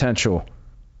into a potential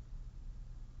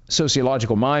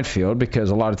sociological minefield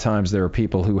because a lot of times there are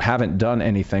people who haven't done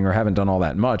anything or haven't done all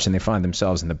that much, and they find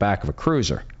themselves in the back of a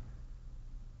cruiser.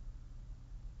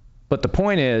 But the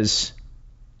point is,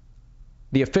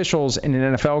 the officials in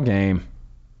an NFL game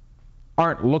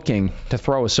aren't looking to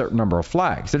throw a certain number of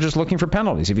flags. They're just looking for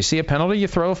penalties. If you see a penalty, you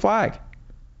throw a flag.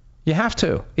 You have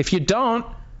to. If you don't,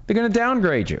 they're going to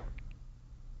downgrade you.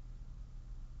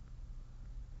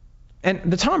 And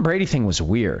the Tom Brady thing was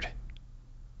weird.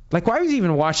 Like, why was he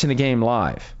even watching the game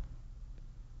live?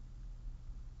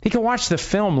 He could watch the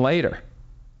film later.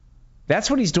 That's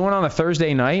what he's doing on a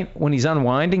Thursday night when he's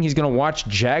unwinding. He's going to watch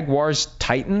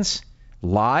Jaguars-Titans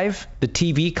live, the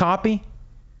TV copy.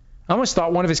 I almost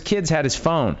thought one of his kids had his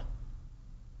phone.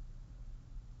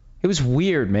 It was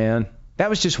weird, man. That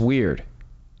was just weird.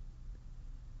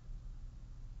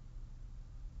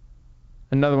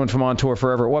 Another one from On Tour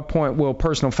Forever. At what point will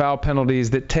personal foul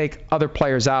penalties that take other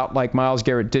players out, like Myles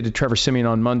Garrett did to Trevor Siemian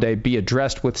on Monday, be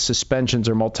addressed with suspensions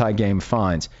or multi-game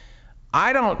fines?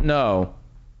 I don't know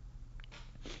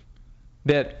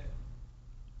that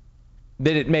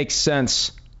it makes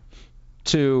sense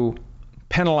to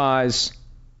penalize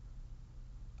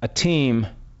a team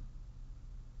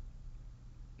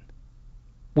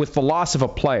with the loss of a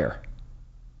player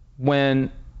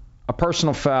when a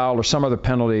personal foul or some other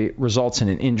penalty results in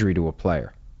an injury to a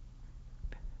player.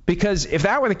 Because if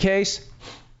that were the case,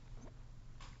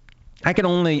 I can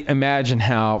only imagine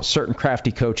how certain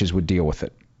crafty coaches would deal with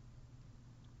it.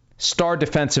 Star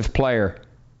defensive player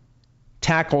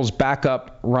tackles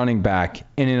backup running back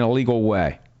in an illegal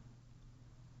way,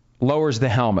 lowers the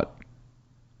helmet,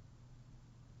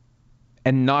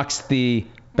 and knocks the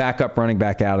backup running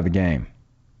back out of the game.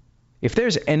 If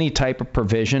there's any type of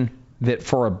provision that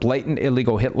for a blatant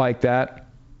illegal hit like that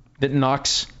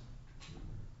knocks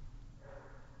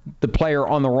the player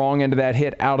on the wrong end of that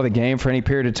hit out of the game for any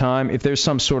period of time, if there's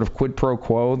some sort of quid pro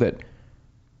quo that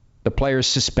the player's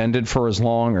suspended for as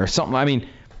long or something. I mean,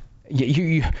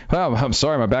 well, I'm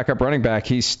sorry, my backup running back,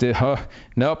 he's still,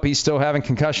 nope, he's still having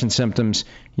concussion symptoms.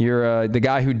 The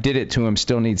guy who did it to him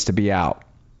still needs to be out.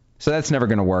 So that's never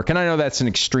going to work. And I know that's an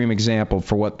extreme example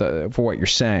for what you're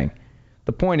saying.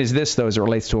 The point is this, though, as it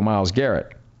relates to a Myles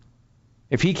Garrett.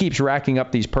 If he keeps racking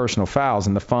up these personal fouls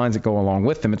and the fines that go along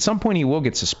with them, at some point he will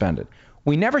get suspended.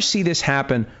 We never see this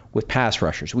happen with pass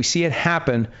rushers. We see it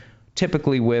happen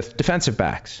typically with defensive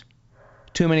backs.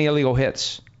 Too many illegal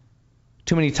hits.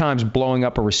 Too many times blowing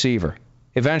up a receiver.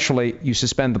 Eventually, you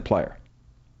suspend the player.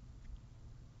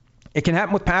 It can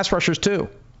happen with pass rushers, too.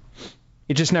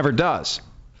 It just never does.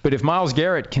 But if Myles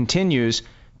Garrett continues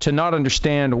to not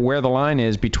understand where the line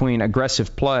is between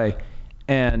aggressive play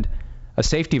and a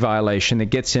safety violation that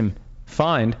gets him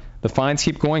fined, the fines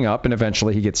keep going up, and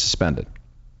eventually he gets suspended.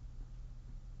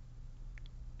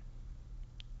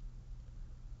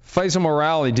 Faisal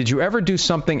Morali, did you ever do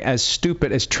something as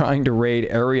stupid as trying to raid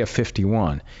Area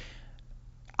 51?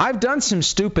 I've done some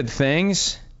stupid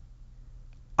things.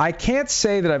 I can't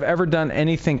say that I've ever done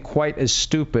anything quite as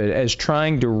stupid as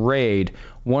trying to raid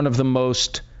one of the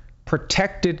most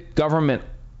protected government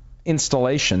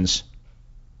installations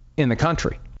in the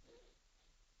country.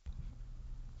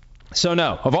 So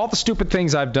no, of all the stupid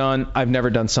things I've done, I've never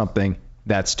done something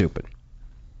that stupid.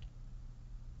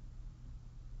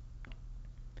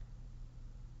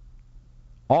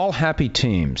 All happy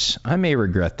teams. I may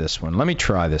regret this one. Let me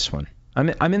try this one.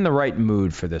 I'm in the right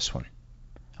mood for this one.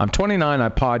 I'm 29, I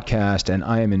podcast, and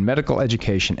I am in medical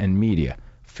education and media,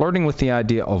 flirting with the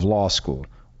idea of law school.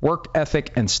 Work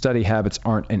ethic and study habits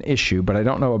aren't an issue, but I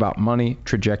don't know about money,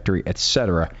 trajectory,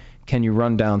 etc. Can you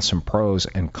run down some pros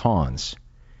and cons?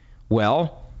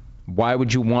 Well, why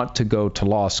would you want to go to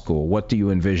law school? What do you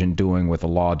envision doing with a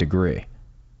law degree?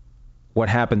 What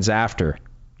happens after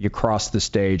you cross the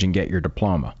stage and get your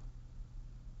diploma?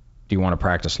 Do you want to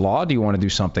practice law? Do you want to do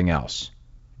something else?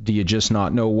 Do you just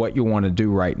not know what you want to do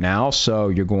right now, so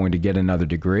you're going to get another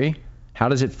degree? How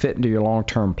does it fit into your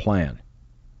long-term plan?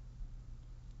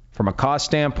 From a cost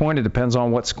standpoint, it depends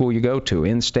on what school you go to.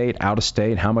 In-state,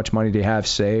 out-of-state, how much money do you have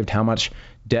saved? How much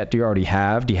debt do you already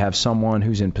have? Do you have someone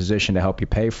who's in position to help you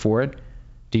pay for it?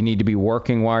 Do you need to be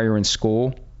working while you're in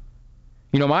school?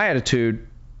 You know, my attitude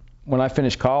when I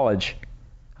finished college,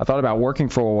 I thought about working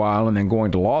for a while and then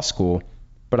going to law school,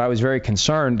 but I was very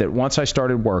concerned that once I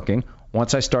started working,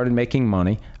 once I started making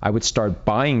money, I would start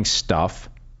buying stuff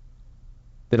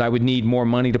that I would need more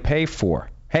money to pay for.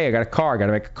 Hey, I got a car, I got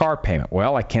to make a car payment.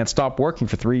 Well, I can't stop working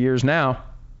for 3 years now.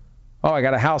 Oh, I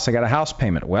got a house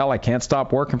payment. Well, I can't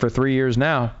stop working for 3 years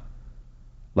now.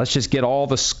 Let's just get all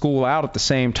the school out at the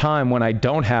same time when I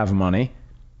don't have money,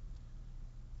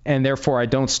 and therefore I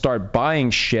don't start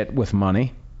buying shit with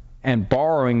money and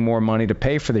borrowing more money to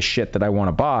pay for the shit that I want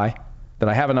to buy, that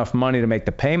I have enough money to make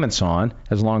the payments on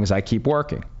as long as I keep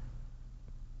working. I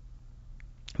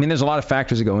mean, there's a lot of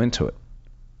factors that go into it.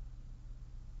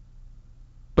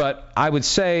 But I would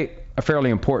say a fairly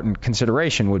important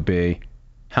consideration would be,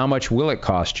 how much will it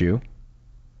cost you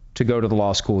to go to the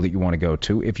law school that you want to go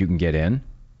to if you can get in?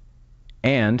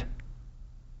 And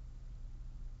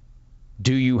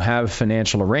do you have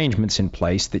financial arrangements in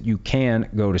place that you can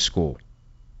go to school?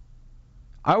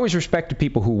 I always respected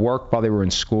people who worked while they were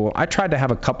in school. I tried to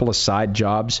have a couple of side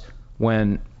jobs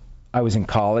when I was in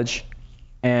college,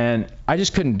 and I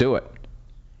just couldn't do it.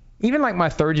 Even like my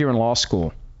third year in law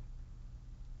school,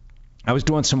 I was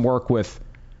doing some work with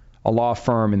a law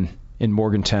firm in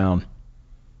Morgantown,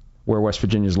 where West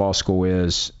Virginia's law school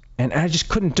is, and I just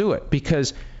couldn't do it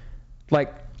because,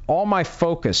 like, all my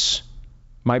focus,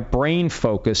 my brain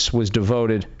focus was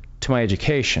devoted to my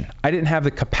education. I didn't have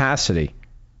the capacity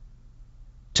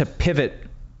to pivot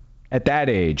at that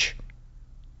age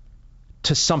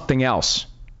to something else.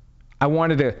 I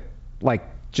wanted to, like,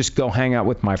 just go hang out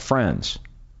with my friends,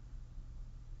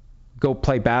 go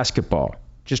play basketball,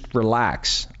 just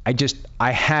relax.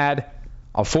 I had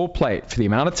a full plate for the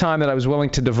amount of time that I was willing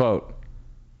to devote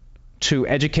to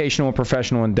educational and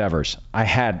professional endeavors. I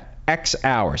had X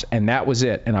hours, and that was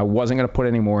it, and I wasn't going to put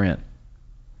any more in.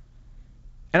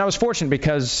 And I was fortunate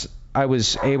because I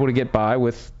was able to get by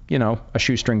with, a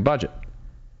shoestring budget.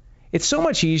 It's so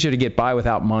much easier to get by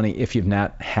without money if you've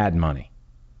not had money.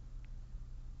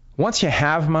 Once you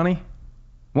have money,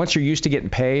 once you're used to getting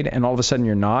paid and all of a sudden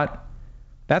you're not,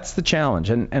 that's the challenge.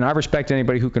 And I respect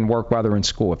anybody who can work while they're in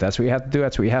school. If that's what you have to do,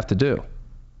 that's what you have to do.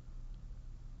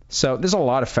 So there's a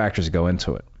lot of factors that go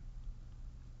into it.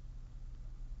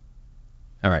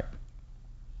 All right.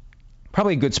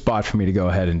 Probably a good spot for me to go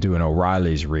ahead and do an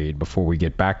O'Reilly's read before we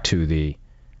get back to the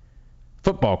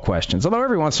football questions. Although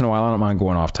every once in a while I don't mind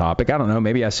going off topic. I don't know.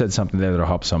 Maybe I said something there that'll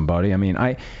help somebody. I mean,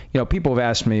 people have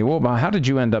asked me, well, how did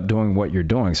you end up doing what you're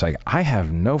doing? It's like, I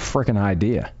have no freaking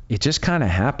idea. It just kind of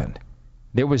happened.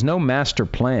 There was no master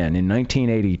plan in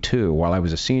 1982 while I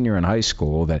was a senior in high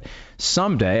school that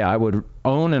someday I would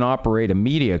own and operate a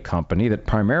media company that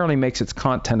primarily makes its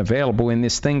content available in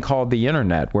this thing called the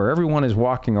internet, where everyone is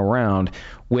walking around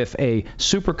with a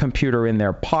supercomputer in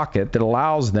their pocket that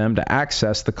allows them to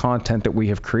access the content that we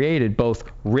have created, both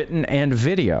written and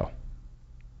video.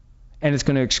 And it's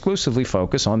going to exclusively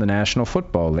focus on the National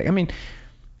Football League. I mean,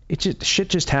 shit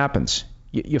just happens.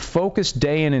 You focus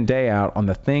day in and day out on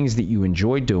the things that you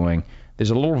enjoy doing. There's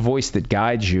a little voice that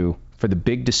guides you for the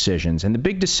big decisions. And the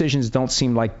big decisions don't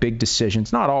seem like big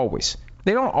decisions. Not always.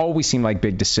 They don't always seem like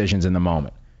big decisions in the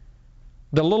moment.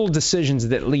 The little decisions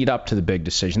that lead up to the big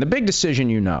decision. The big decision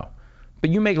you know.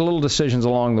 But you make little decisions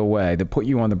along the way that put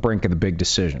you on the brink of the big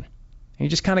decision. And you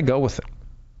just kind of go with it.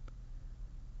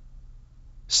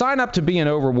 Sign up to be an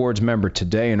Overrewards member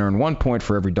today and earn 1 point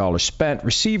for every $1 spent.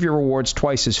 Receive your rewards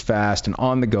twice as fast and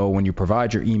on the go when you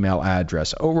provide your email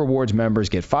address. Overrewards members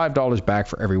get $5 back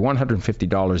for every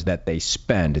 $150 that they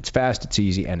spend. It's fast, it's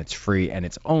easy, and it's free, and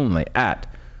it's only at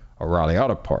O'Reilly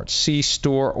Auto Parts. See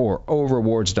store or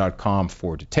overrewards.com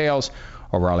for details.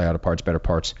 O'Reilly Auto Parts,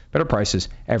 better prices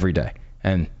every day.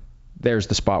 And there's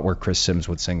the spot where Chris Sims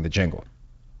would sing the jingle.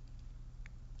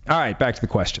 All right, back to the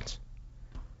questions.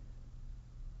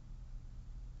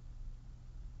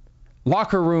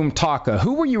 Locker room Taka.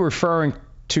 Who were you referring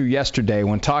to yesterday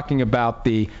when talking about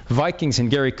the Vikings and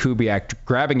Gary Kubiak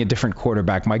grabbing a different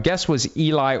quarterback? My guess was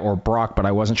Eli or Brock, but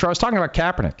I wasn't sure. I was talking about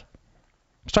Kaepernick.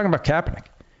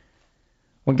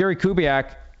 When Gary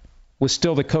Kubiak was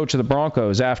still the coach of the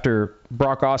Broncos after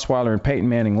Brock Osweiler and Peyton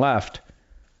Manning left,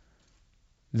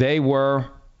 they were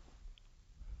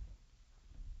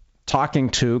talking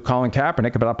to Colin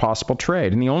Kaepernick about a possible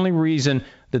trade. And the only reason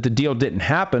that the deal didn't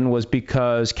happen was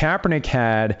because Kaepernick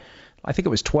had, I think it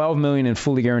was $12 million in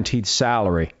fully guaranteed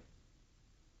salary.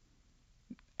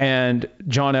 And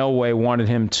John Elway wanted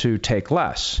him to take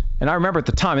less. And I remember at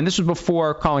the time, and this was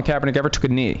before Colin Kaepernick ever took a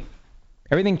knee.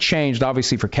 Everything changed,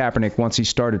 obviously, for Kaepernick once he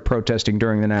started protesting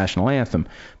during the national anthem.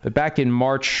 But back in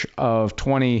March of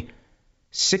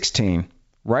 2016,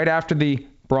 right after the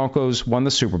Broncos won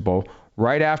the Super Bowl,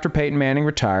 right after Peyton Manning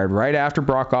retired, right after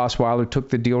Brock Osweiler took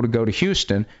the deal to go to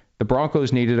Houston, the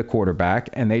Broncos needed a quarterback,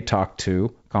 and they talked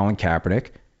to Colin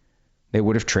Kaepernick. They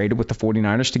would have traded with the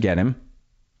 49ers to get him,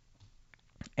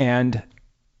 and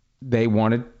they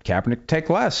wanted Kaepernick to take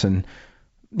less. And,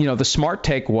 the smart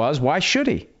take was, why should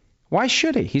he? Why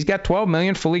should he? He's got $12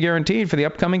 million fully guaranteed for the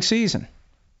upcoming season.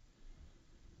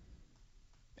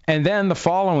 And then the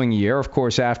following year, of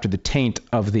course, after the taint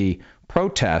of the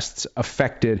protests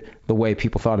affected the way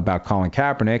people thought about Colin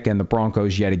Kaepernick, and the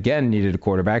Broncos yet again needed a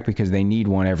quarterback because they need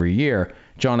one every year,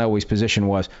 John Elway's position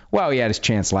was, well, he had his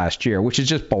chance last year, which is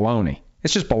just baloney.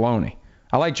 It's just baloney.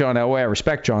 I like John Elway. I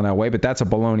respect John Elway, but that's a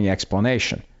baloney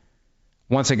explanation.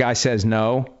 Once a guy says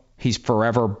no, he's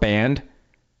forever banned.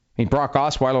 I mean, Brock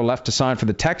Osweiler left to sign for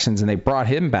the Texans, and they brought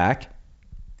him back.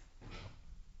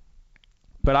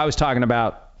 But I was talking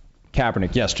about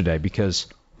Kaepernick yesterday because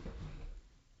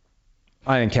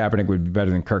I think Kaepernick would be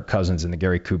better than Kirk Cousins in the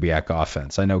Gary Kubiak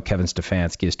offense. I know Kevin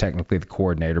Stefanski is technically the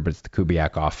coordinator, but it's the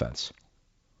Kubiak offense.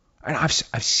 And I've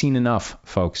seen enough,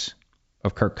 folks,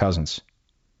 of Kirk Cousins.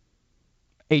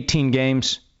 18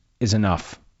 games is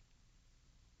enough.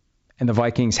 And the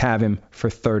Vikings have him for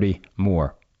 30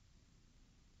 more.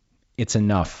 It's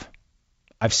enough.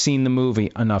 I've seen the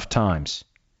movie enough times.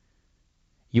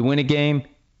 You win a game,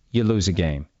 you lose a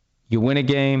game. You win a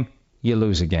game, you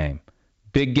lose a game.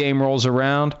 Big game rolls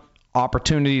around,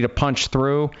 opportunity to punch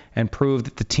through and prove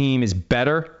that the team is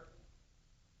better,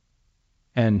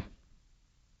 and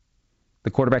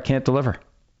the quarterback can't deliver.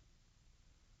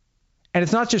 And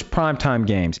it's not just primetime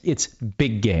games, it's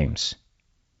big games.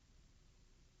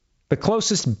 The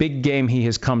closest big game he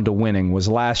has come to winning was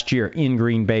last year in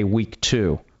Green Bay Week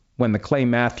 2, when the Clay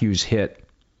Matthews hit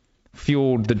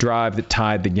fueled the drive that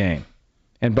tied the game.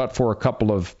 And but for a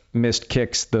couple of missed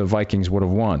kicks, the Vikings would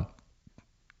have won.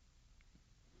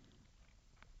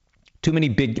 Too many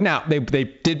big... Now, they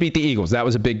did beat the Eagles. That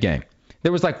was a big game.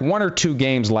 There was like one or two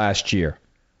games last year.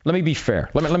 Let me be fair.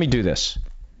 Let me do this.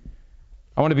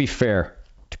 I want to be fair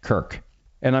to Kirk.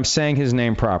 And I'm saying his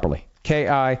name properly.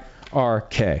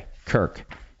 K-I-R-K. Kirk.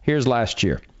 Here's last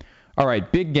year. All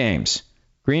right, big games.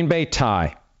 Green Bay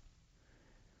tie.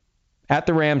 At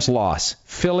the Rams, loss.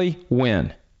 Philly,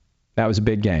 win. That was a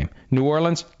big game. New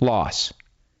Orleans, loss.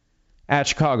 At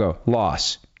Chicago,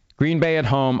 loss. Green Bay at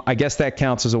home, I guess that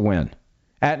counts as a win.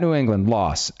 At New England,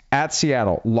 loss. At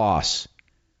Seattle, loss.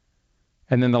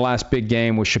 And then the last big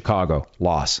game was Chicago,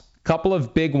 loss. Couple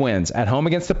of big wins. At home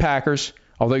against the Packers,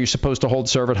 although you're supposed to hold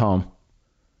serve at home.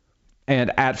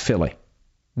 And at Philly.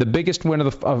 The biggest win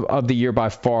of the year by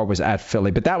far was at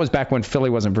Philly, but that was back when Philly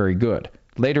wasn't very good.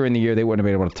 Later in the year, they wouldn't have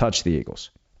been able to touch the Eagles.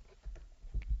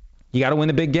 You got to win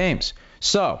the big games.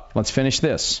 So, let's finish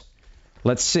this.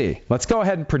 Let's see. Let's go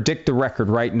ahead and predict the record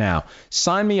right now.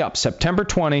 Sign me up. September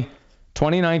 20,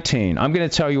 2019. I'm going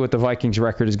to tell you what the Vikings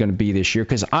record is going to be this year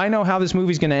because I know how this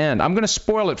movie's going to end. I'm going to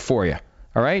spoil it for you.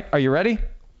 All right? Are you ready?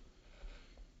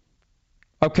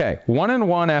 Okay.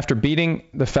 1-1 after beating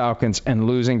the Falcons and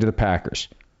losing to the Packers.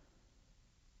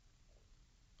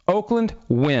 Oakland,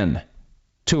 win.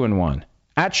 2-1.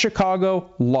 At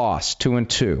Chicago, loss.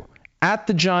 2-2. At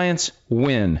the Giants,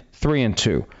 win.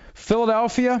 3-2.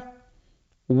 Philadelphia,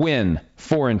 win.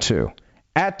 4-2.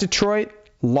 At Detroit,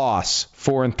 loss.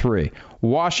 4-3.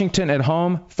 Washington at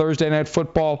home, Thursday Night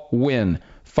Football, win.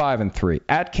 5-3.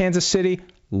 At Kansas City,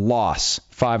 loss.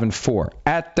 5-4.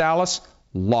 At Dallas,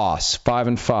 loss.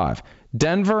 5-5.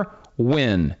 Denver,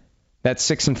 win. That's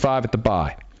 6-5 at the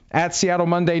bye. At Seattle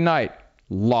Monday night,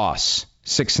 loss.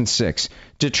 6-6.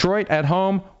 Detroit at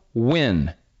home,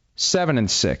 win.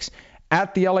 7-6.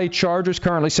 At the LA Chargers,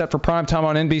 currently set for primetime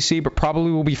on NBC, but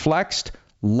probably will be flexed,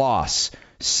 loss.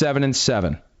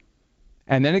 7-7.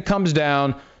 And then it comes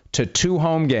down to 2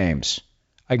 home games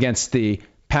against the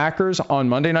Packers on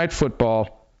Monday Night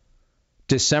Football,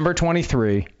 December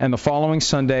 23, and the following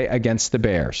Sunday against the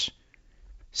Bears.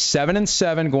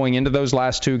 7-7 going into those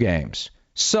last 2 games.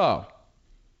 So,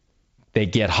 they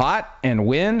get hot and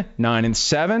win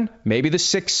 9-7, maybe the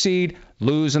 6th seed,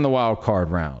 lose in the wild card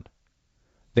round.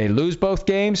 They lose both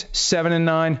games,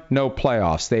 7-9, no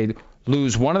playoffs. They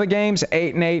lose one of the games,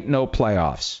 8-8, no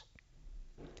playoffs.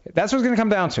 That's what it's going to come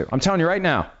down to. I'm telling you right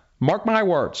now. Mark my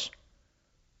words.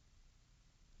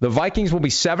 The Vikings will be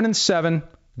 7-7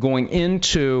 going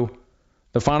into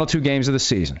the final 2 games of the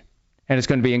season. And it's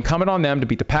going to be incumbent on them to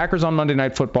beat the Packers on Monday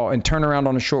Night Football and turn around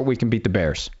on a short week and beat the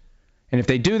Bears. And if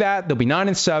they do that, they'll be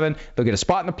 9-7, they'll get a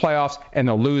spot in the playoffs, and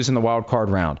they'll lose in the wild card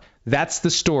round. That's the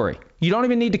story. You don't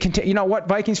even need to continue. You know what,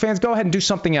 Vikings fans? Go ahead and do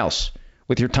something else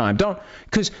with your time. Don't,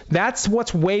 because that's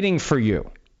what's waiting for you.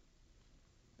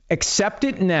 Accept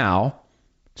it now,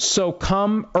 so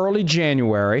come early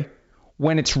January,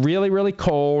 when it's really, really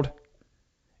cold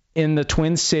in the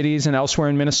Twin Cities and elsewhere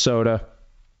in Minnesota,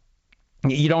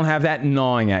 you don't have that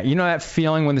gnawing at you. You know that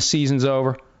feeling when the season's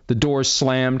over? The door's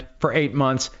slammed for 8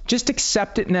 months. Just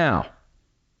accept it now.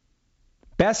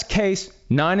 Best case,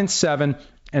 9-7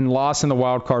 and loss in the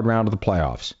wild card round of the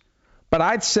playoffs. But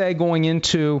I'd say going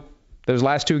into those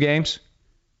last 2 games,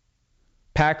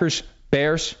 Packers,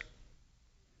 Bears,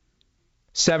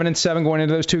 7-7 going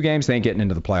into those 2 games, they ain't getting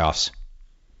into the playoffs.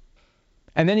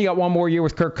 And then you got one more year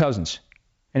with Kirk Cousins.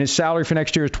 And his salary for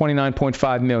next year is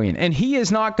 $29.5 million. And he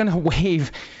is not going to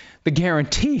waive the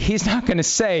guarantee. He's not going to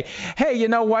say, hey, you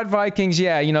know what, Vikings?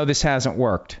 Yeah, you know, this hasn't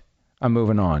worked. I'm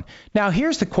moving on. Now,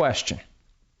 here's the question.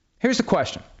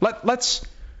 Let's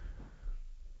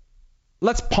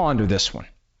ponder this one.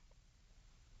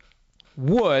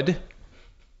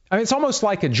 It's almost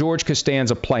like a George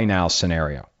Costanza play now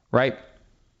scenario, right?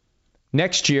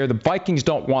 Next year, the Vikings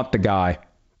don't want the guy,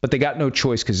 but they got no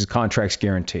choice because his contract's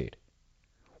guaranteed.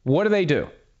 What do?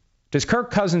 Does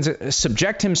Kirk Cousins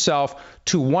subject himself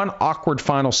to one awkward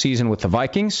final season with the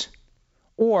Vikings?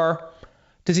 Or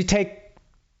does he take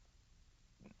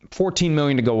 $14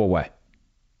 million to go away?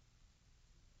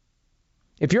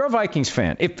 If you're a Vikings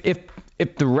fan,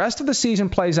 if the rest of the season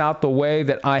plays out the way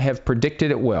that I have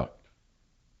predicted it will,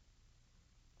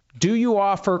 do you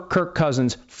offer Kirk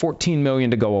Cousins $14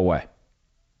 million to go away?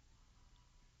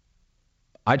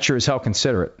 I'd sure as hell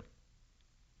consider it.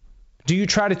 Do you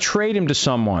try to trade him to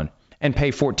someone and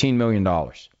pay $14 million?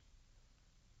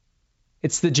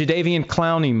 It's the Jadeveon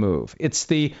Clowney move. It's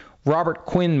the Robert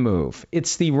Quinn move.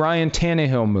 It's the Ryan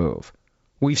Tannehill move.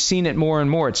 We've seen it more and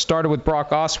more. It started with Brock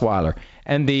Osweiler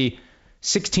and the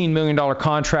 $16 million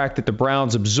contract that the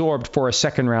Browns absorbed for a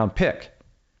second-round pick.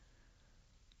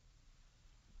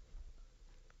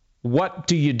 What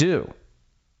do you do?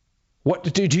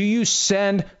 Do you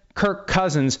send Kirk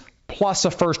Cousins plus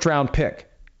a first-round pick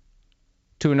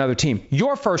to another team?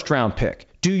 Your first-round pick.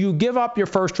 Do you give up your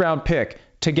first-round pick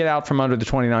to get out from under the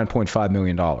 $29.5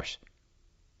 million?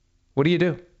 What do you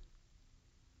do?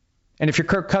 And if you're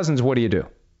Kirk Cousins, what do you do?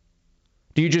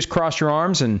 Do you just cross your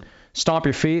arms and stomp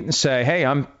your feet and say, hey,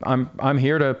 I'm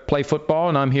here to play football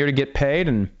and I'm here to get paid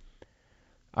and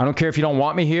I don't care if you don't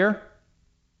want me here?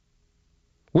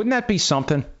 Wouldn't that be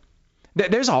something?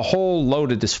 There's a whole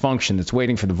load of dysfunction that's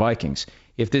waiting for the Vikings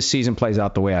if this season plays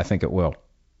out the way I think it will.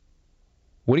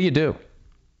 What do you do?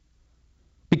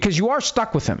 Because you are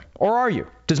stuck with him, or are you?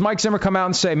 Does Mike Zimmer come out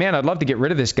and say, man, I'd love to get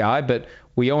rid of this guy, but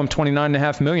we owe him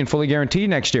 $29.5 million fully guaranteed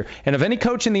next year? And of any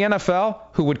coach in the NFL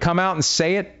who would come out and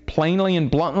say it plainly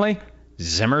and bluntly,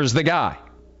 Zimmer's the guy.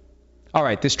 All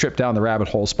right, this trip down the rabbit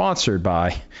hole sponsored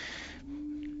by...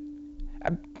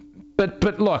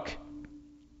 But look,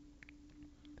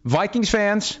 Vikings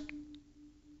fans,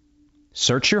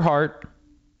 search your heart,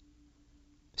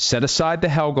 set aside the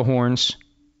Helgahorns,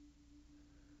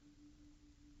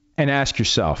 and ask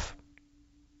yourself,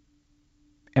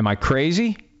 am I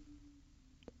crazy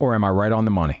or am I right on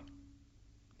the money?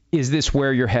 Is this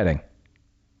where you're heading?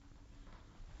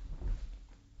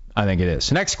 I think it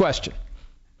is. Next question.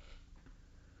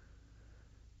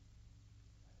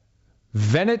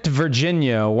 Venet,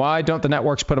 Virginia. Why don't the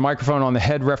networks put a microphone on the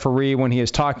head referee when he is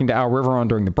talking to Al Riveron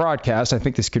during the broadcast? I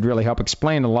think this could really help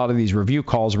explain a lot of these review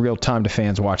calls real time to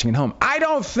fans watching at home. I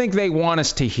don't think they want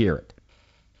us to hear it.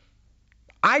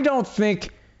 I don't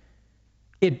think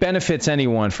it benefits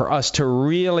anyone for us to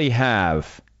really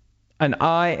have an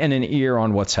eye and an ear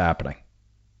on what's happening.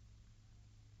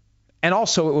 And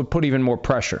also, it would put even more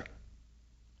pressure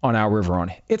on Al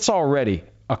Riveron. It's already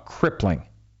a crippling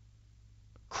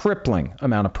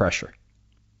amount of pressure.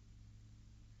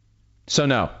 So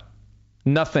no,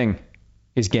 nothing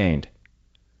is gained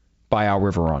by Al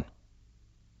Riveron,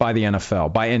 by the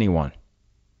NFL, by anyone,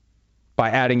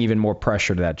 by adding even more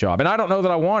pressure to that job. And I don't know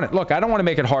that I want it. Look, I don't want to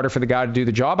make it harder for the guy to do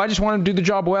the job. I just want him to do the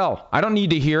job well. I don't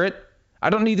need to hear it. I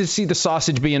don't need to see the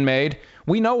sausage being made.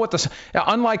 We know what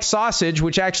unlike sausage,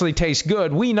 which actually tastes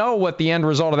good, we know what the end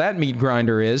result of that meat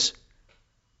grinder is.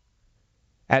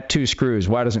 At two screws,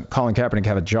 why doesn't Colin Kaepernick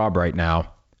have a job right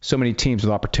now? So many teams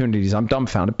with opportunities. I'm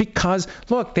dumbfounded. Because,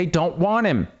 look, they don't want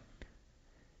him.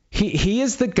 He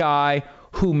is the guy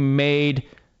who made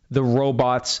the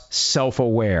robots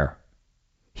self-aware.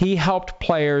 He helped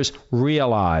players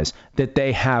realize that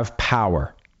they have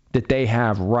power, that they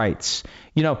have rights.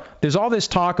 You know, there's all this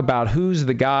talk about who's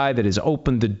the guy that has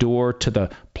opened the door to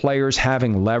the players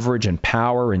having leverage and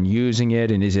power and using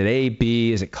it, and is it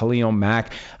AB, is it Khalil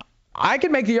Mack? I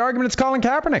could make the argument it's Colin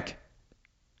Kaepernick.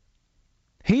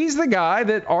 He's the guy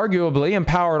that arguably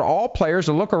empowered all players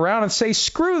to look around and say,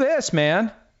 screw this,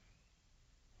 man.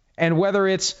 And whether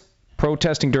it's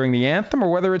protesting during the anthem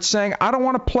or whether it's saying, I don't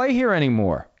want to play here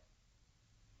anymore.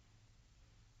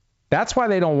 That's why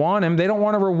they don't want him. They don't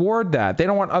want to reward that. They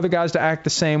don't want other guys to act the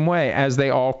same way, as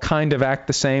they all kind of act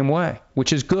the same way,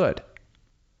 which is good.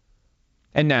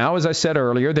 And now, as I said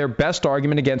earlier, their best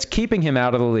argument against keeping him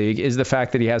out of the league is the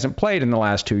fact that he hasn't played in the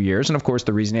last 2 years. And, of course,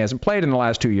 the reason he hasn't played in the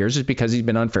last 2 years is because he's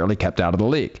been unfairly kept out of the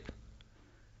league.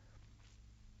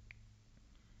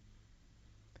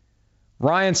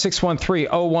 Ryan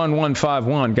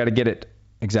 613-01151. Got to get it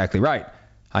exactly right.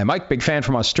 Hi, Mike. Big fan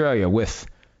from Australia. With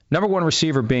number one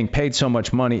receiver being paid so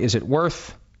much money, is it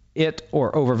worth it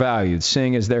or overvalued,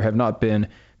 seeing as there have not been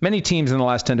many teams in the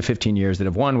last 10 to 15 years that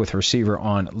have won with receiver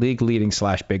on league-leading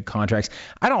 / big contracts?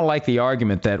 I don't like the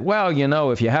argument that, well, you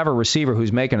know, if you have a receiver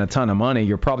who's making a ton of money,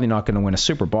 you're probably not going to win a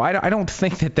Super Bowl. I don't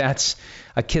think that that's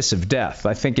a kiss of death.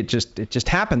 I think it just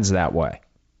happens that way. I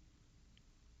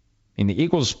mean, the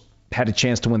Eagles had a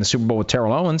chance to win the Super Bowl with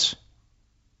Terrell Owens.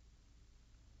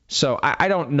 So I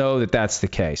don't know that that's the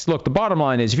case. Look, the bottom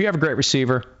line is if you have a great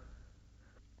receiver,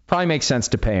 probably makes sense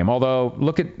to pay him. Although,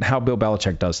 look at how Bill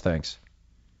Belichick does things.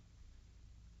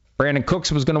 Brandon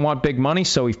Cooks was going to want big money,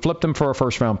 so he flipped him for a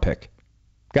first-round pick.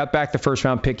 Got back the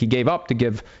first-round pick he gave up to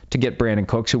get Brandon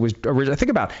Cooks, who was originally.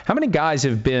 Think about how many guys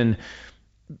have been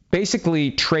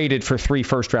basically traded for 3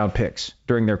 first-round picks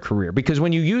during their career. Because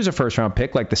when you use a first-round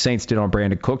pick, like the Saints did on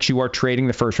Brandon Cooks, you are trading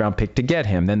the first-round pick to get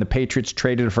him. Then the Patriots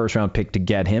traded a first-round pick to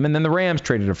get him, and then the Rams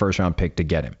traded a first-round pick to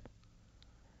get him.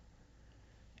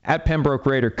 At Pembroke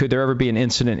Raider, could there ever be an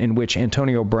incident in which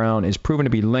Antonio Brown is proven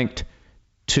to be linked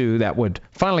to that would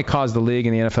finally cause the league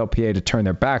and the NFLPA to turn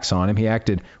their backs on him? He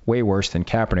acted way worse than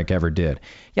Kaepernick ever did.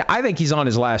 Yeah, I think he's on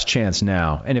his last chance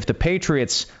now. And if the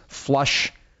Patriots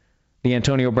flush the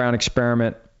Antonio Brown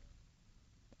experiment,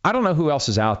 I don't know who else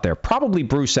is out there. Probably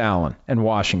Bruce Allen and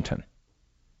Washington.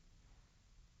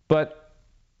 But,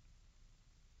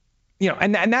 you know,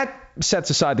 and that sets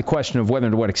aside the question of whether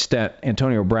and to what extent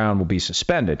Antonio Brown will be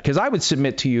suspended. Because I would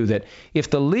submit to you that if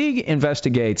the league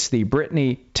investigates the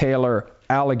Brittany Taylor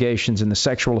allegations in the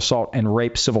sexual assault and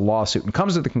rape civil lawsuit and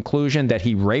comes to the conclusion that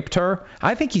he raped her,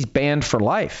 I think he's banned for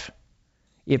life.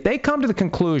 If they come to the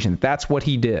conclusion that that's what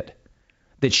he did,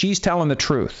 that she's telling the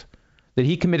truth, that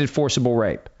he committed forcible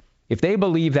rape, if they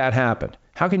believe that happened,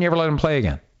 how can you ever let him play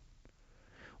again?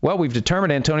 Well, we've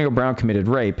determined Antonio Brown committed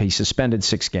rape. He's suspended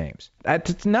 6 games.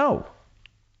 No.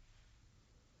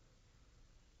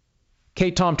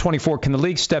 Kate Tom 24, can the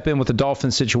league step in with the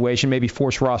Dolphins situation, maybe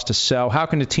force Ross to sell? How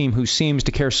can a team who seems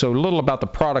to care so little about the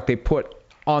product they put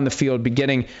on the field be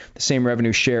getting the same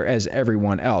revenue share as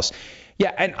everyone else?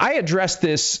 Yeah, and I addressed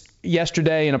this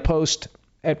yesterday in a post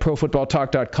at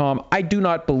ProFootballTalk.com. I do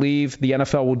not believe the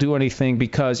NFL will do anything,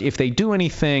 because if they do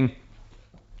anything,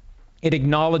 it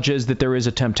acknowledges that there is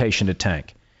a temptation to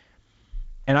tank.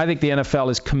 And I think the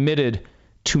NFL is committed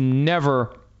to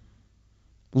never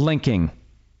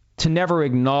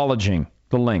acknowledging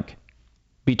the link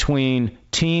between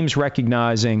teams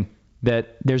recognizing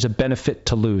that there's a benefit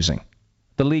to losing.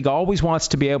 The league always wants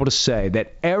to be able to say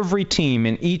that every team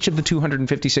in each of the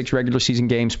 256 regular season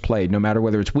games played, no matter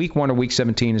whether it's week 1 or week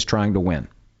 17, is trying to win.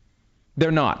 They're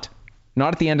not.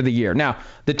 Not at the end of the year. Now,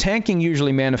 the tanking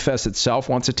usually manifests itself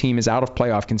once a team is out of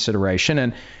playoff consideration.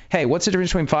 And, hey, what's the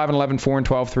difference between 5-11,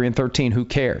 4-12, 3-13? Who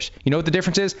cares? You know what the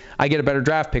difference is? I get a better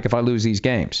draft pick if I lose these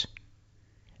games.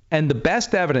 And the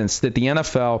best evidence that the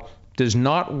NFL does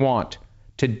not want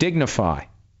to dignify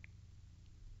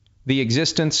the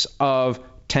existence of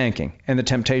tanking and the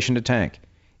temptation to tank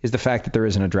is the fact that there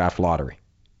isn't a draft lottery.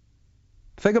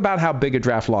 Think about how big a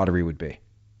draft lottery would be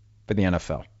for the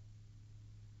NFL.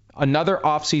 Another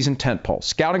offseason tentpole.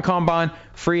 Scouting combine,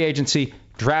 free agency,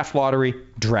 draft lottery,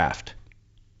 draft.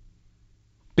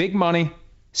 Big money,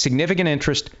 significant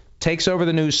interest, takes over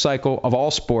the news cycle of all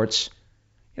sports.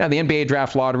 You know, the NBA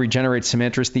draft lottery generates some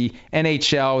interest. The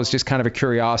NHL is just kind of a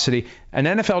curiosity. An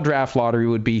NFL draft lottery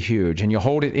would be huge, and you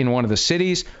hold it in one of the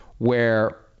cities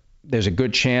where there's a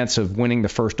good chance of winning the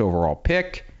first overall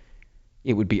pick.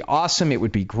 It would be awesome. It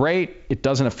would be great. It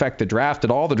doesn't affect the draft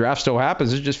at all. The draft still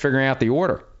happens. It's just figuring out the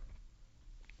order.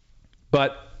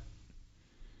 But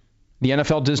the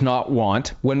NFL does not want,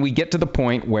 when we get to the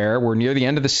point where we're near the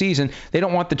end of the season, they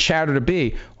don't want the chatter to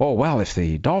be, oh, well, if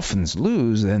the Dolphins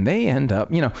lose, then they end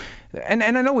up, you know. And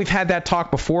I know we've had that talk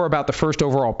before about the first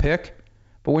overall pick.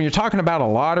 But when you're talking about a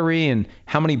lottery and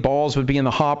how many balls would be in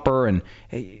the hopper, and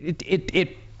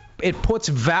it puts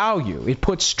value, it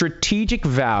puts strategic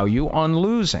value on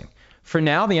losing. For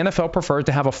now, the NFL prefers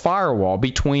to have a firewall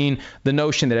between the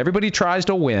notion that everybody tries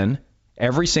to win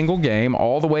every single game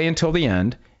all the way until the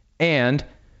end, and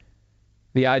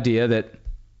the idea that,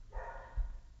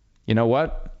 you know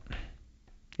what,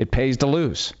 it pays to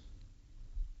lose.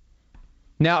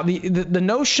 Now, the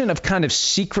notion of kind of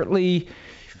secretly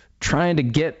trying to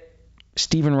get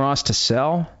Stephen Ross to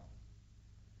sell,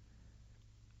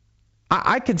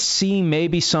 I could see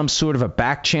maybe some sort of a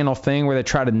back channel thing where they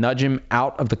try to nudge him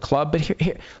out of the club. But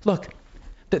here look,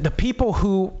 the people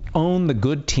who own the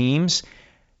good teams,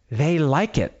 they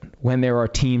like it when there are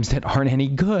teams that aren't any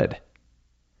good.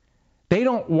 They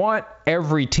don't want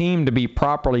every team to be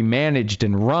properly managed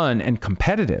and run and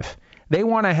competitive. They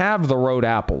want to have the road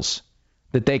apples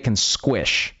that they can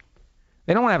squish.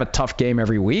 They don't want to have a tough game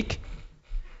every week.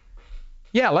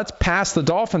 Yeah, let's pass the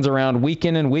Dolphins around week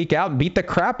in and week out and beat the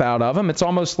crap out of them. It's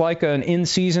almost like an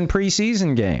in-season,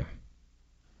 preseason game.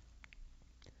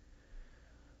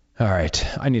 All right,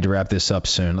 I need to wrap this up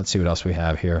soon. Let's see what else we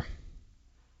have here.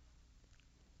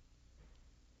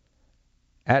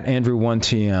 At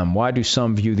Andrew1TM, why do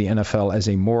some view the NFL as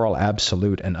a moral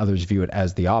absolute and others view it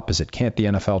as the opposite? Can't the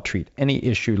NFL treat any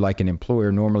issue like an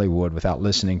employer normally would without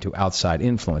listening to outside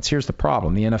influence? Here's the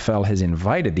problem. The NFL has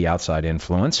invited the outside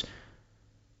influence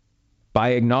by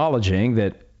acknowledging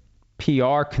that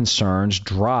PR concerns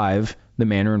drive the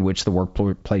manner in which the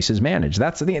workplace is managed.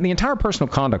 That's the entire personal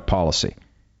conduct policy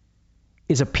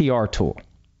is a PR tool.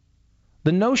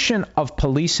 The notion of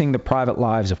policing the private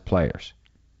lives of players.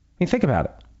 I mean, think about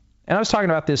it. And I was talking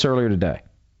about this earlier today.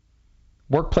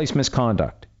 Workplace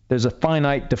misconduct. There's a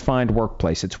finite defined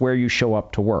workplace. It's where you show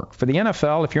up to work. For the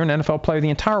NFL, if you're an NFL player, the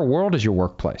entire world is your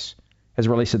workplace as it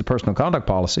relates to the personal conduct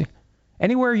policy.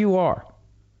 Anywhere you are,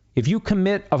 if you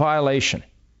commit a violation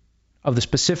of the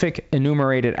specific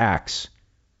enumerated acts,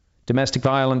 domestic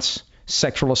violence,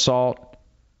 sexual assault,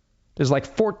 there's like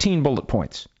 14 bullet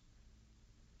points.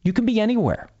 You can be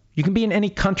anywhere. You can be in any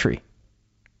country.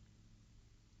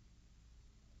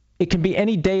 It can be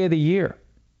any day of the year.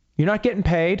 You're not getting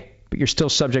paid, but you're still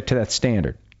subject to that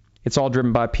standard. It's all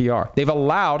driven by PR. They've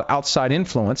allowed outside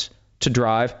influence to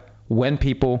drive when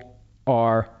people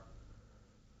are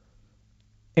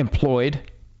employed,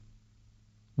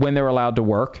 when they're allowed to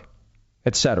work,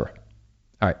 etc.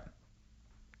 All right.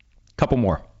 Couple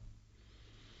more.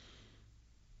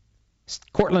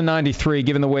 Cortland 93,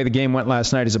 given the way the game went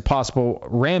last night, is it possible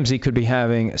Ramsey could be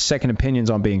having second opinions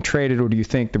on being traded, or do you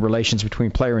think the relations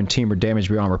between player and team are damaged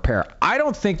beyond repair? I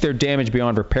don't think they're damaged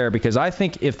beyond repair, because I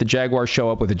think if the Jaguars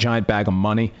show up with a giant bag of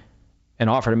money and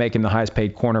offer to make him the highest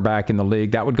paid cornerback in the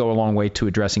league, that would go a long way to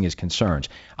addressing his concerns.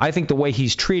 I think the way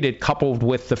he's treated, coupled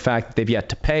with the fact that they've yet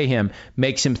to pay him,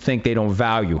 makes him think they don't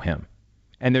value him.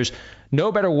 And there's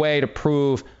no better way to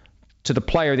prove to the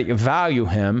player that you value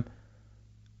him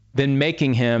than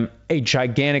making him a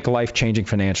gigantic, life-changing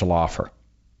financial offer.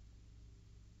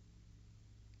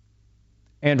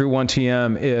 Andrew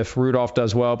 1TM, if Rudolph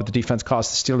does well, but the defense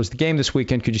costs the Steelers the game this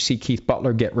weekend, could you see Keith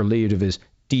Butler get relieved of his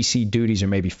DC duties or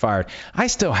maybe fired? I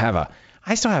still have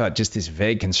just this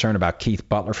vague concern about Keith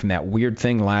Butler from that weird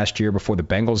thing last year before the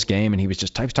Bengals game, and he was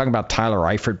talking about Tyler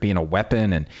Eifert being a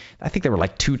weapon, and I think there were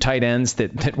like 2 tight ends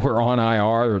that were on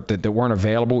IR or that weren't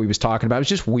available. He was talking about. It was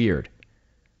just weird.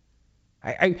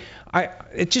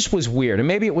 It just was weird. And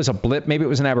maybe it was a blip. Maybe it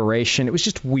was an aberration. It was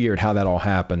just weird how that all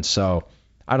happened. So,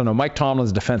 I don't know. Mike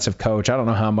Tomlin's a defensive coach. I don't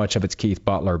know how much of it's Keith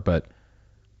Butler, but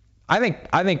I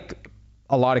think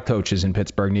a lot of coaches in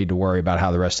Pittsburgh need to worry about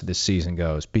how the rest of this season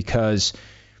goes, because,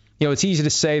 it's easy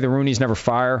to say the Rooneys never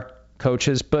fire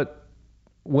coaches, but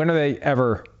when are they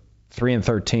ever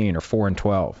 3-13 or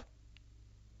 4-12?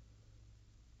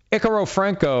 Icaro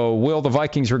Franco, will the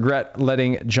Vikings regret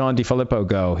letting John DeFilippo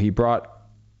go? He brought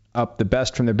up the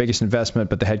best from their biggest investment,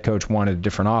 but the head coach wanted a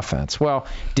different offense. Well,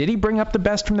 did he bring up the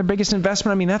best from their biggest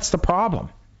investment? I mean, that's the problem.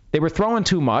 They were throwing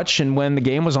too much, and when the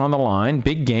game was on the line,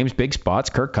 big games, big spots,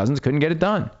 Kirk Cousins couldn't get it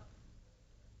done.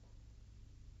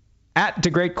 At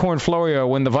DeGreat Corn Florio,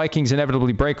 when the Vikings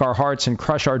inevitably break our hearts and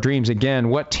crush our dreams again,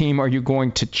 what team are you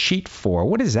going to cheat for?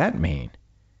 What does that mean?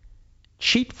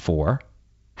 Cheat for?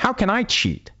 How can I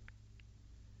cheat?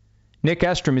 Nick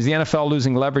Estrom, is the NFL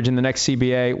losing leverage in the next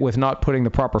CBA with not putting the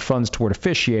proper funds toward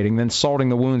officiating, then salting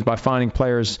the wounds by finding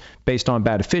players based on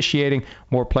bad officiating?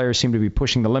 More players seem to be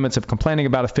pushing the limits of complaining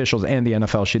about officials and the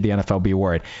NFL. Should the NFL be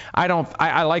worried?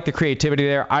 I like the creativity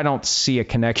there. I don't see a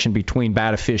connection between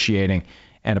bad officiating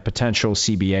and a potential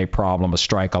CBA problem, a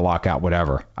strike, a lockout,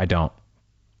 whatever. I don't.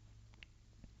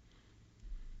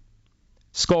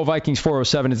 Skull Vikings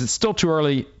 407, is it still too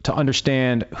early to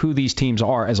understand who these teams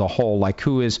are as a whole, like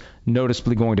who is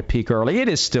noticeably going to peak early? It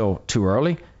is still too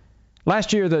early.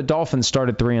 Last year, the Dolphins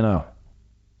started 3-0.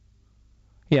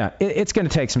 Yeah, it's going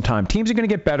to take some time. Teams are going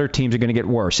to get better. Teams are going to get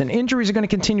worse. And injuries are going to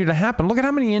continue to happen. Look at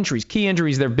how many injuries, key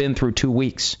injuries, there have been through 2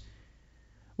 weeks.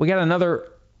 We got another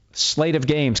slate of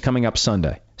games coming up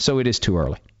Sunday, so it is too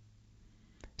early.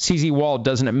 CZ Wald,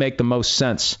 doesn't it make the most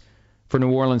sense for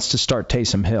New Orleans to start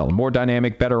Taysom Hill? More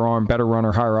dynamic, better arm, better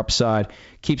runner, higher upside,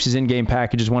 keeps his in-game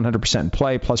packages 100% in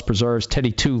play, plus preserves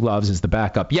Teddy Two Gloves as the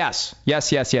backup. Yes.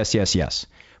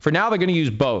 For now, they're going to use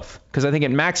both, because I think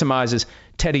it maximizes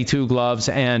Teddy Two Gloves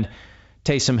and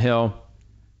Taysom Hill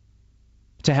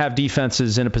to have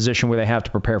defenses in a position where they have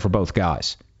to prepare for both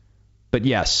guys. But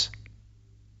yes,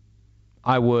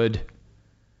 I would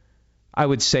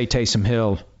say Taysom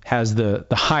Hill has the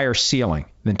higher ceiling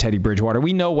than Teddy Bridgewater.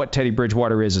 We know what Teddy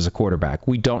Bridgewater is as a quarterback.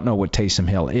 We don't know what Taysom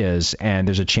Hill is, and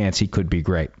there's a chance he could be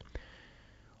great.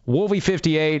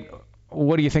 Wolvie58,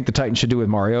 what do you think the Titans should do with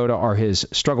Mariota? Are his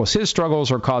struggles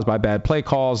are caused by bad play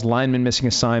calls, linemen missing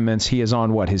assignments? He is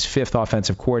on, his 5th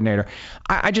offensive coordinator.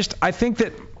 I think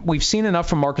that we've seen enough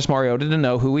from Marcus Mariota to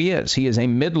know who he is. He is a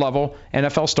mid-level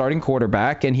NFL starting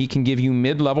quarterback, and he can give you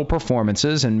mid-level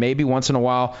performances and maybe once in a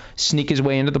while sneak his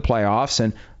way into the playoffs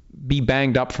and be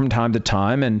banged up from time to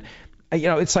time. And,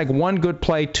 it's like one good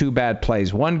play, 2 bad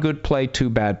plays, one good play, 2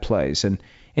 bad plays. And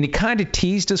he kind of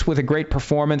teased us with a great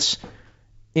performance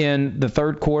in the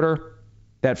third quarter,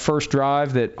 that first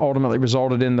drive that ultimately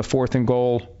resulted in the 4th and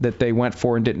goal that they went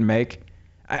for and didn't make.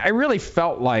 I really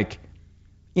felt like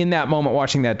in that moment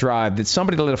watching that drive that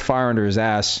somebody lit a fire under his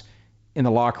ass in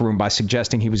the locker room by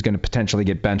suggesting he was going to potentially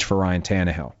get benched for Ryan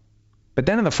Tannehill. But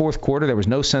then in the 4th quarter, there was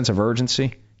no sense of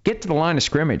urgency. Get to the line of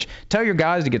scrimmage. Tell your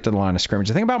guys to get to the line of scrimmage.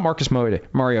 The thing about Marcus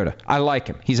Mariota, I like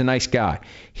him. He's a nice guy.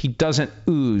 He doesn't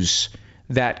ooze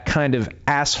that kind of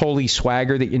assholey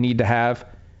swagger that you need to have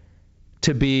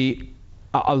to be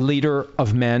a leader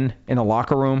of men in a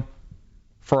locker room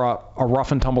for a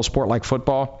rough and tumble sport like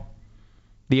football.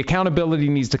 The accountability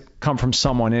needs to come from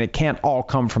someone, and it can't all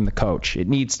come from the coach. It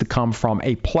needs to come from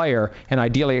a player, and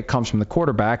ideally it comes from the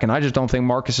quarterback, and I just don't think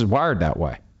Marcus is wired that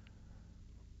way.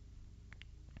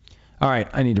 All right,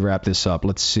 I need to wrap this up.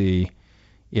 Let's see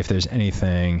if there's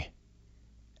anything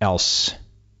else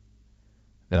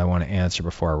that I want to answer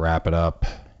before I wrap it up.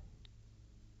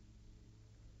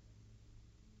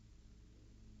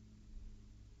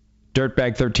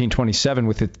 Dirtbag 1327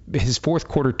 with his fourth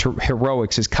quarter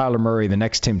heroics is Kyler Murray, the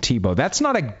next Tim Tebow. That's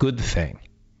not a good thing,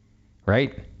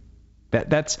 right?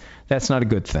 That's not a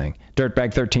good thing.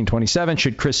 Dirtbag 1327,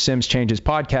 should Chris Sims change his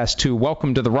podcast to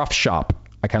Welcome to the Rough Shop?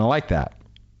 I kind of like that.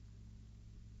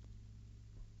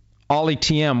 Ollie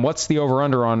TM, what's the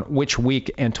over-under on which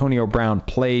week Antonio Brown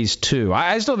plays to?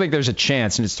 I still think there's a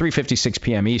chance, and it's 3:56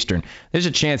 p.m. Eastern. There's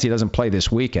a chance he doesn't play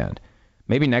this weekend.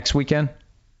 Maybe next weekend?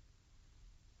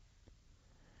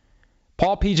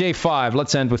 Paul PJ5,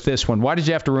 let's end with this one. Why did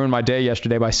you have to ruin my day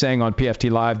yesterday by saying on PFT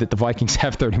Live that the Vikings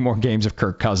have 30 more games of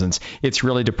Kirk Cousins? It's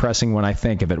really depressing when I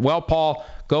think of it. Well, Paul,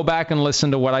 go back and listen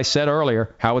to what I said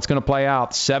earlier, how it's going to play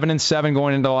out. 7-7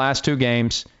 going into the last two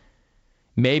games.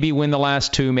 Maybe win the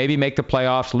last two, maybe make the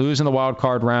playoffs, lose in the wild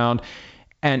card round.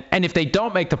 And if they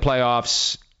don't make the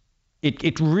playoffs,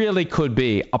 it really could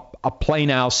be a play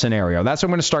now scenario. That's what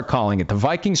I'm going to start calling it. The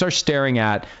Vikings are staring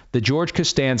at the George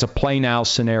Costanza play now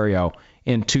scenario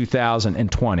in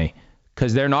 2020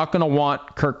 because they're not going to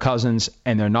want Kirk Cousins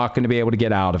and they're not going to be able to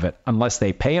get out of it unless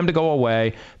they pay him to go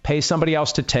away, pay somebody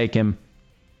else to take him,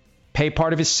 pay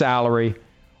part of his salary,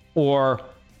 or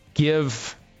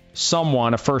give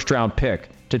someone a first-round pick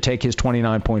to take his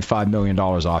 $29.5 million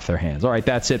off their hands. All right,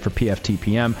 that's it for PFT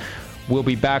PM. We'll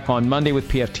be back on Monday with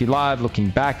PFT Live,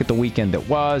 looking back at the weekend that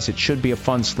was. It should be a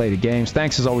fun slate of games.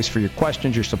 Thanks, as always, for your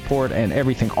questions, your support, and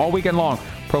everything all weekend long.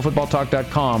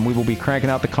 ProFootballTalk.com. We will be cranking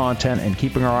out the content and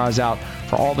keeping our eyes out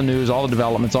for all the news, all the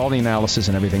developments, all the analysis,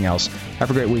 and everything else. Have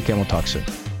a great weekend. We'll talk soon.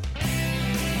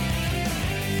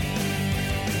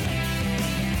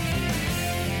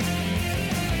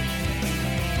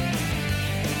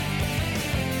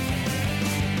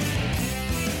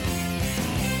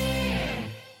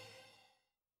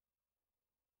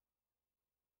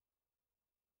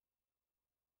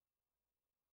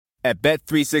 At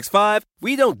Bet365,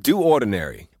 we don't do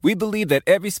ordinary. We believe that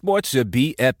every sport should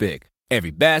be epic.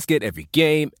 Every basket, every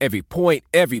game, every point,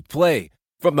 every play.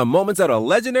 From the moments that are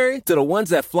legendary to the ones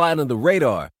that fly under the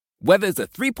radar. Whether it's a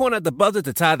three-pointer at the buzzer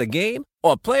to tie the game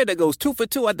or a player that goes 2 for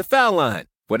 2 at the foul line.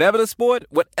 Whatever the sport,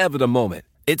 whatever the moment.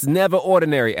 It's never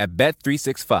ordinary at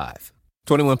Bet365.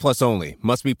 21 plus only.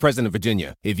 Must be present in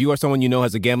Virginia. If you or someone you know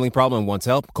has a gambling problem and wants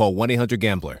help, call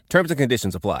 1-800-GAMBLER. Terms and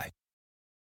conditions apply.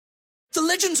 The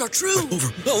legends are true.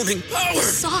 Overwhelming power! The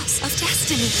sauce of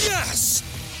destiny. Yes!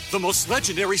 The most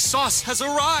legendary sauce has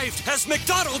arrived as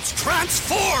McDonald's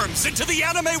transforms into the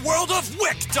anime world of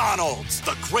WickDonald's.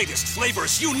 The greatest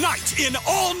flavors unite in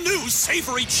all new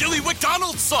savory chili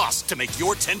McDonald's sauce to make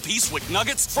your 10-piece Wick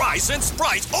Nuggets, fries, and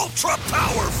Sprite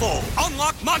ultra-powerful.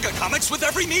 Unlock manga comics with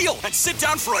every meal and sit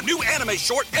down for a new anime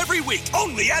short every week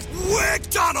only at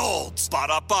WickDonald's.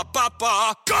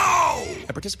 Ba-da-ba-ba-ba, go!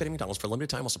 At participating McDonald's for a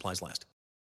limited time while supplies last.